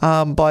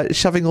by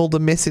shoving all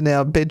the mess in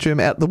our bedroom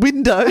out the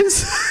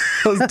windows.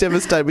 I was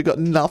devastated. We got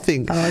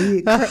nothing.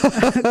 Oh,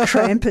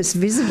 Krampus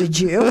visited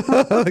you.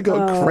 I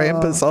got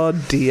Krampus. Oh,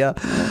 dear.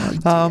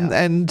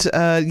 And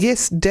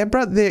yes,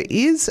 Deborah, there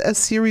is a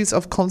series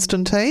of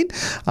Constantine.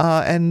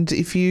 And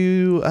if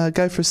you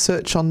go for a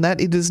search on that,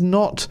 it is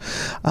not,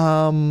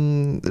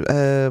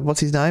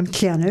 what's his name?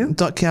 Keanu.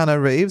 Not Keanu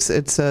Reeves.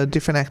 It's a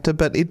different actor,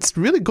 but it's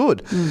really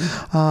good.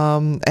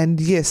 And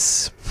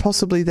yes,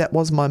 possibly that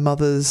was my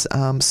mother's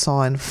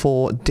sign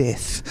for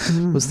death,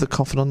 was the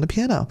coffin on the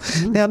piano.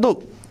 Now,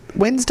 look,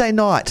 Wednesday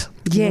night,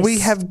 we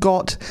have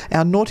got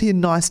our Naughty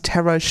and Nice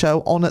Tarot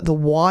show on at the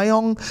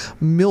Wyong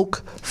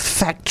Milk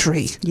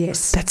Factory.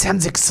 Yes. That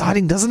sounds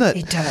exciting, doesn't it?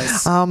 It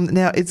does.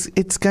 Now,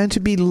 it's going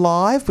to be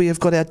live. We have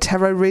got our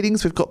tarot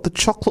readings. We've got the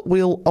chocolate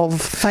wheel of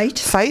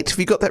Fate. Have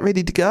you got that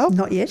ready to go?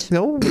 Not yet.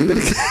 No, you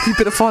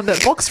better find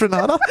that box,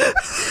 Renata.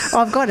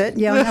 I've got it.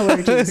 Yeah, I know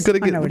where it is. Got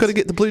to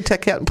get the blue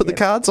tack out and put the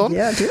cards on.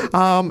 Yeah, I do.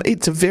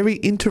 It's a very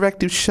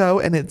interactive show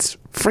and it's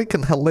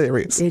freaking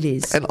hilarious. It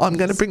is. And I'm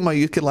going to bring my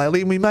ukulele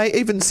and we may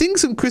even sing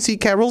some Chrissy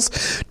carols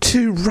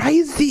to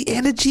raise the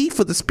energy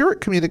for the spirit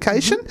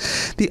communication.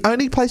 The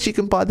only place you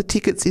can buy the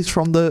tickets is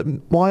from the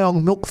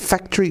Wyong Milk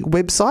Factory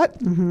website.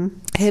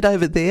 Head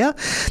over there.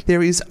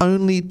 There is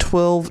only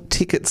 12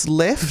 tickets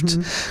left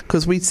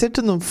because we said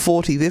to them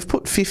 40. They've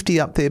put 50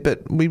 up there,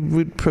 but we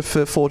would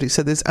prefer 40.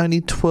 So there's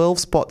only 12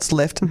 spots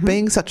left.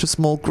 Being such a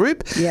small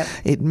group,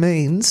 it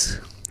means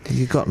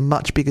you've got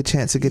much bigger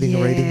chance of getting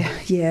a reading.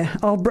 Yeah,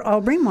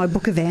 I'll bring my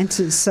book of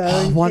answers. So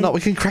why not?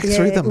 We can crack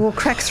through them. We'll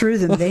crack through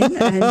them then,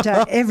 and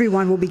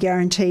everyone will be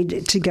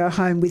guaranteed to go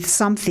home with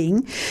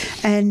something.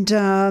 And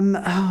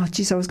I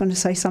was going to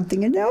say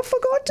something, and now I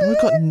forgot.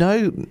 We've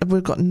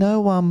got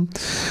no.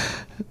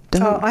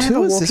 I have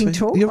a walking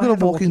tour. You've got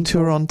a walking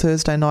tour on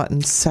Thursday night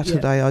and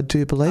Saturday, I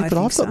do believe, but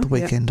I've got the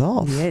weekend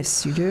off.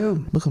 Yes, you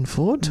do. Looking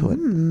forward to it.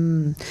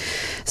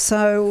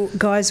 So,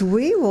 guys,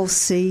 we will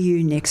see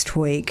you next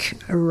week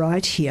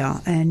right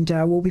here, and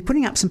we'll be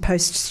putting up some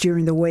posts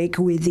during the week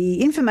with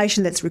the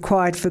information that's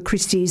required for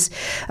Christy's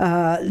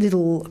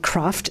little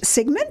craft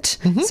segment,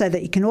 so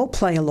that you can all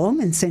play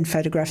along and send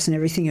photographs and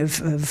everything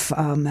of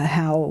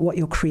what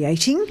you're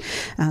creating.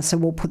 So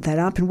we'll put that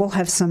up, and we'll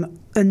have some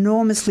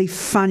enormously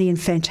funny and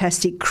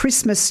fantastic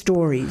Christmas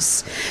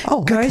stories,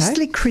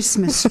 ghostly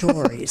Christmas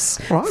stories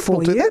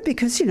for you,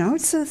 because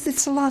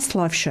it's the last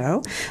live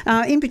show.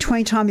 In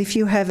between time, if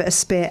you have a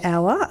spare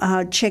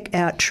hour, check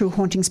out True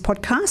Hauntings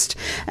podcast.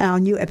 Our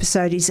new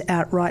episode is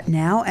out right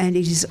now, and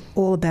it is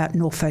all about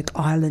Norfolk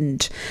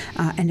Island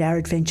and our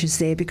adventures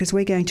there, because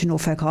we're going to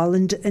Norfolk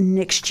Island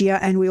next year,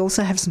 and we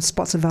also have some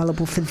spots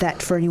available for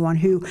that for anyone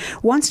who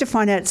wants to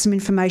find out some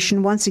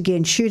information. Once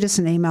again, shoot us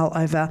an email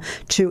over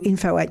to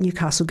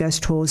info@newcastleghosttours.com,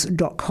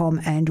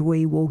 and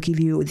we will give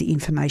you the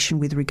information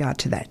with regard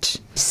to that.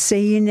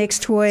 See you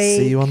next week.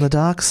 See you on the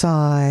dark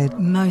side.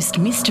 Most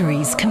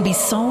mysteries can be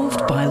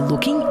solved by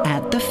looking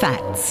at the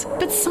facts.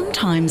 But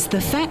sometimes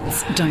the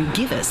facts don't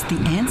give us the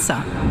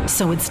answer.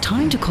 So it's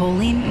time to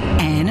call in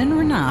Anne and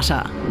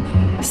Renata.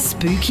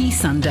 Spooky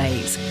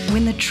Sundays,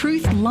 when the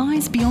truth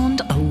lies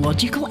beyond a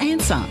logical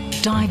answer.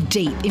 Dive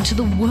deep into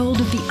the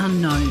world of the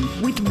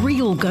unknown with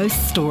real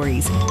ghost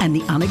stories and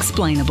the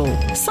unexplainable,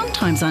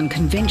 sometimes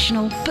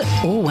unconventional, but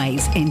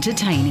always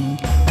entertaining.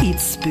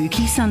 It's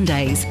Spooky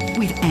Sundays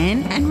with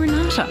Anne and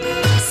Renata.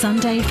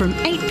 Sunday from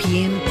 8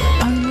 p.m,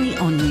 only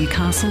on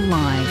Newcastle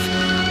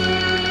Live.